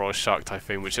Wandering Emperor or Shark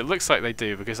Typhoon, which it looks like they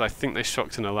do, because I think they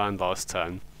shocked in a land last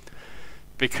turn,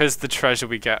 because the treasure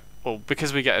we get, or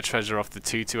because we get a treasure off the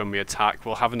 2/2 when we attack,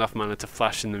 we'll have enough mana to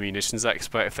flash in the Munitions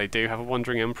Expert if they do have a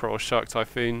Wandering Emperor or Shark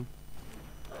Typhoon.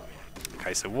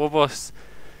 Okay, so War Boss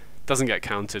doesn't get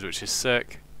countered, which is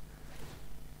sick.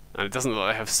 And it doesn't look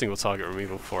like they have single target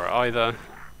removal for it either.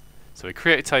 So we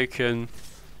create a token,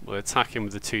 we'll attack him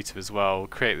with the 2/2 as well,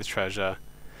 create the treasure.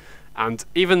 And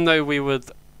even though we would,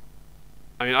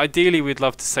 I mean, ideally we'd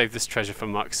love to save this treasure for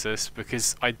Muxus,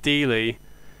 because ideally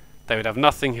they would have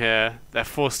nothing here, they're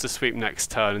forced to sweep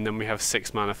next turn, and then we have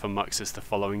 6 mana for Muxus the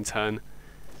following turn.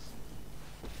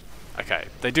 Okay,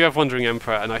 they do have Wandering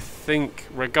Emperor, and I think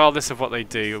regardless of what they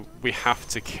do, we have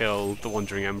to kill the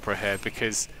Wandering Emperor here,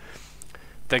 because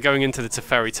they're going into the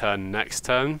Teferi turn next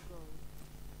turn.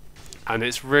 And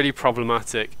it's really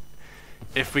problematic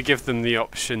if we give them the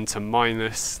option to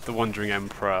minus the Wandering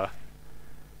Emperor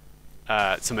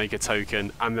to make a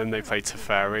token, and then they play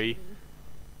Teferi,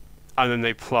 and then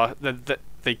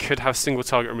they could have single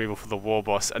target removal for the War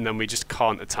Boss, and then we just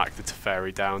can't attack the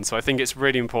Teferi down. So I think it's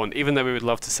really important, even though we would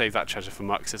love to save that treasure for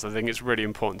Muxus, I think it's really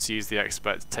important to use the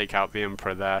Expert to take out the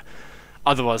Emperor there.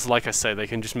 Otherwise, like I say, they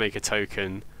can just make a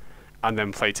token and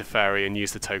then play Teferi and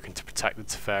use the token to protect the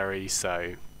Teferi.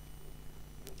 So,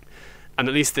 and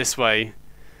at least this way,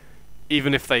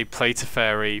 even if they play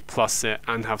Teferi plus it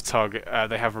and have target,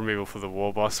 they have removal for the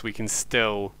War Boss, we can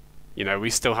still, you know, we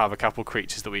still have a couple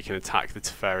creatures that we can attack the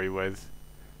Teferi with.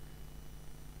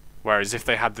 Whereas if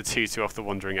they had the 2/2 off the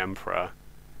Wandering Emperor,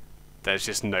 there's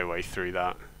just no way through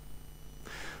that.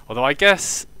 Although I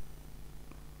guess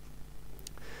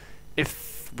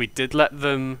if we did let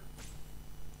them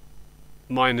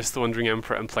minus the Wandering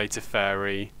Emperor and play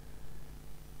Teferi,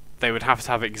 they would have to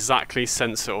have exactly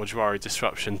Censor or Jwari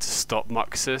Disruption to stop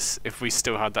Muxus if we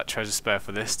still had that treasure spare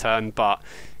for this turn. But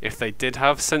if they did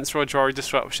have Censor or Jwari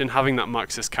Disruption, having that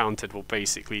Muxus countered will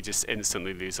basically just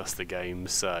instantly lose us the game.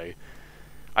 So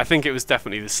I think it was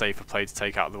definitely the safer play to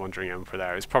take out the Wandering Emperor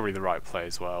there. It was probably the right play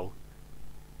as well.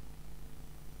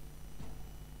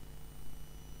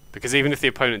 Because even if the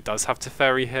opponent does have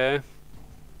Teferi here,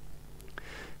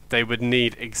 they would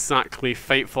need exactly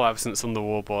Fateful Absence on the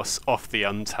War Boss off the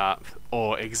untap,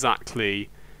 or exactly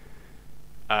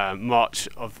March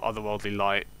of Otherworldly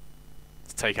Light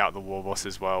to take out the War Boss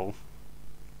as well.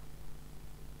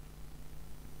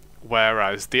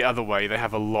 Whereas the other way, they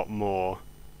have a lot more,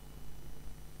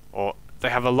 or they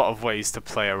have a lot of ways to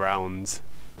play around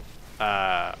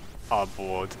our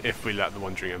board if we let the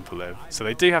Wandering Emperor live. So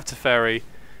they do have Teferi.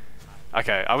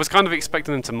 Okay, I was kind of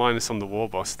expecting them to minus on the War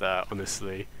Boss there,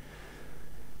 honestly.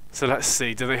 So let's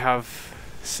see, do they have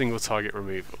single target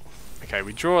removal? Okay,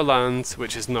 we draw a land,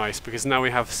 which is nice, because now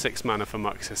we have 6 mana for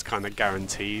Muxus kind of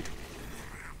guaranteed.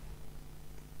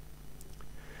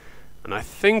 And I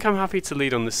think I'm happy to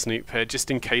lead on the Snoop here,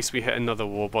 just in case we hit another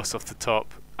War Boss off the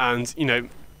top. And, you know,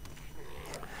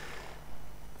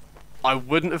 I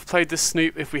wouldn't have played the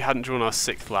Snoop if we hadn't drawn our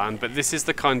 6th land, but this is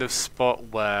the kind of spot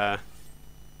where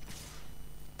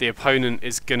the opponent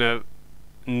is going to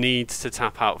need to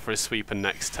tap out for a sweeper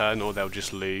next turn, or they'll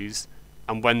just lose.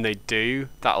 And when they do,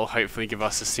 that'll hopefully give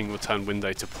us a single turn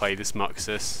window to play this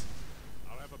Muxus.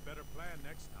 I'll have a better plan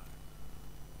next time.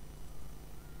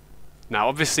 Now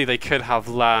obviously they could have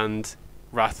land,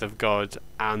 Wrath of God,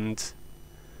 and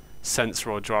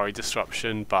Censor or Jwari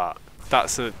Disruption, but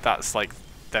that's like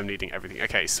them needing everything.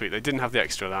 Okay, sweet, they didn't have the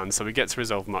extra land, so we get to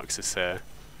resolve Muxus here.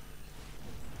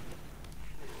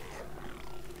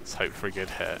 Let's hope for a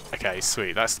good hit. Okay,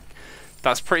 sweet. That's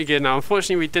pretty good. Now,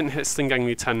 unfortunately, we didn't hit Slingang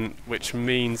Lieutenant, which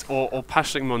means, or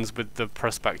Pashlik Mons with the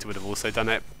Prospector would have also done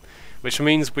it, which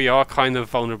means we are kind of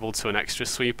vulnerable to an extra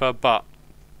sweeper. But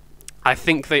I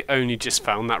think they only just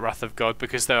found that Wrath of God,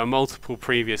 because there are multiple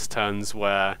previous turns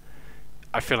where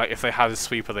I feel like if they had a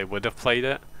sweeper, they would have played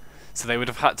it. So they would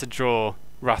have had to draw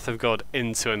Wrath of God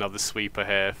into another sweeper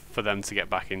here for them to get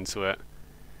back into it.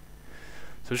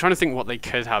 So I'm trying to think what they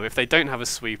could have. If they don't have a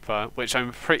sweeper, which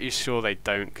I'm pretty sure they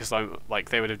don't, because I'm like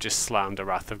they would have just slammed a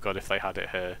Wrath of God if they had it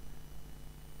here.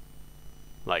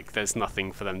 Like there's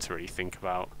nothing for them to really think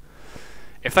about.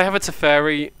 If they have a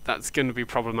Teferi, that's going to be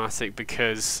problematic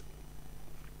because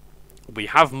we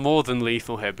have more than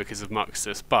lethal here because of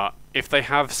Muxus, but if they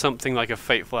have something like a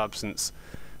Fateful Absence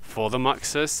for the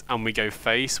Muxus and we go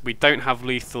face, we don't have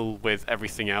lethal with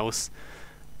everything else,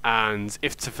 and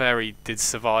if Teferi did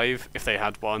survive, if they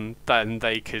had one, then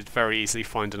they could very easily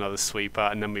find another sweeper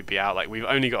and then we'd be out. Like we've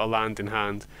only got a land in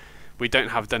hand, we don't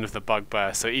have Den of the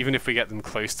Bugbear, so even if we get them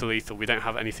close to lethal, we don't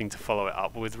have anything to follow it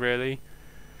up with really.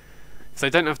 If they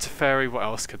don't have Teferi, what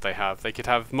else could they have? They could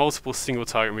have multiple single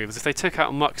target removals. If they took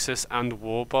out Muxus and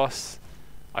War Boss,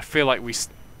 I feel like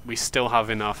we still have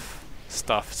enough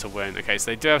stuff to win. Okay, so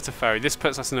they do have Teferi. This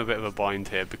puts us in a bit of a bind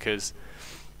here because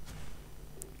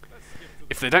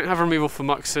if they don't have removal for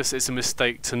Muxus, it's a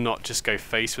mistake to not just go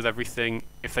face with everything.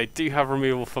 If they do have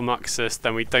removal for Muxus,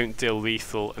 then we don't deal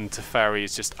lethal and Teferi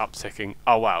is just upticking.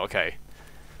 Oh wow, okay.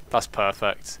 That's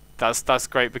perfect. That's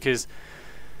great because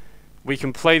we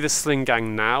can play the Sling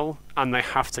Gang now, and they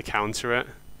have to counter it,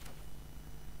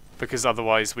 because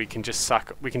otherwise we can just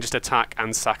attack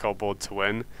and sack our board to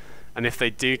win. And if they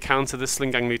do counter the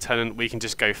Sling Gang Lieutenant, we can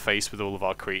just go face with all of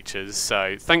our creatures.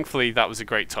 So thankfully that was a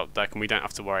great top deck, and we don't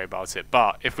have to worry about it.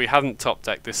 But if we hadn't top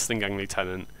decked this Sling Gang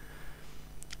Lieutenant,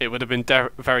 it would have been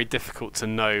very difficult to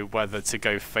know whether to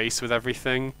go face with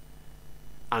everything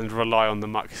and rely on the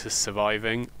Muxus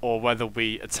surviving, or whether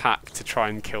we attack to try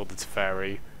and kill the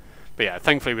Teferi. But yeah,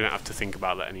 thankfully we don't have to think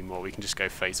about that anymore. We can just go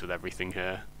face with everything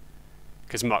here,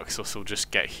 because Muxus will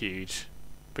just get huge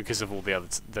because of all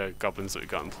the goblins that we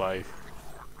got in play.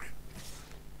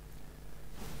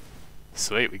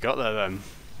 Sweet, we got there then.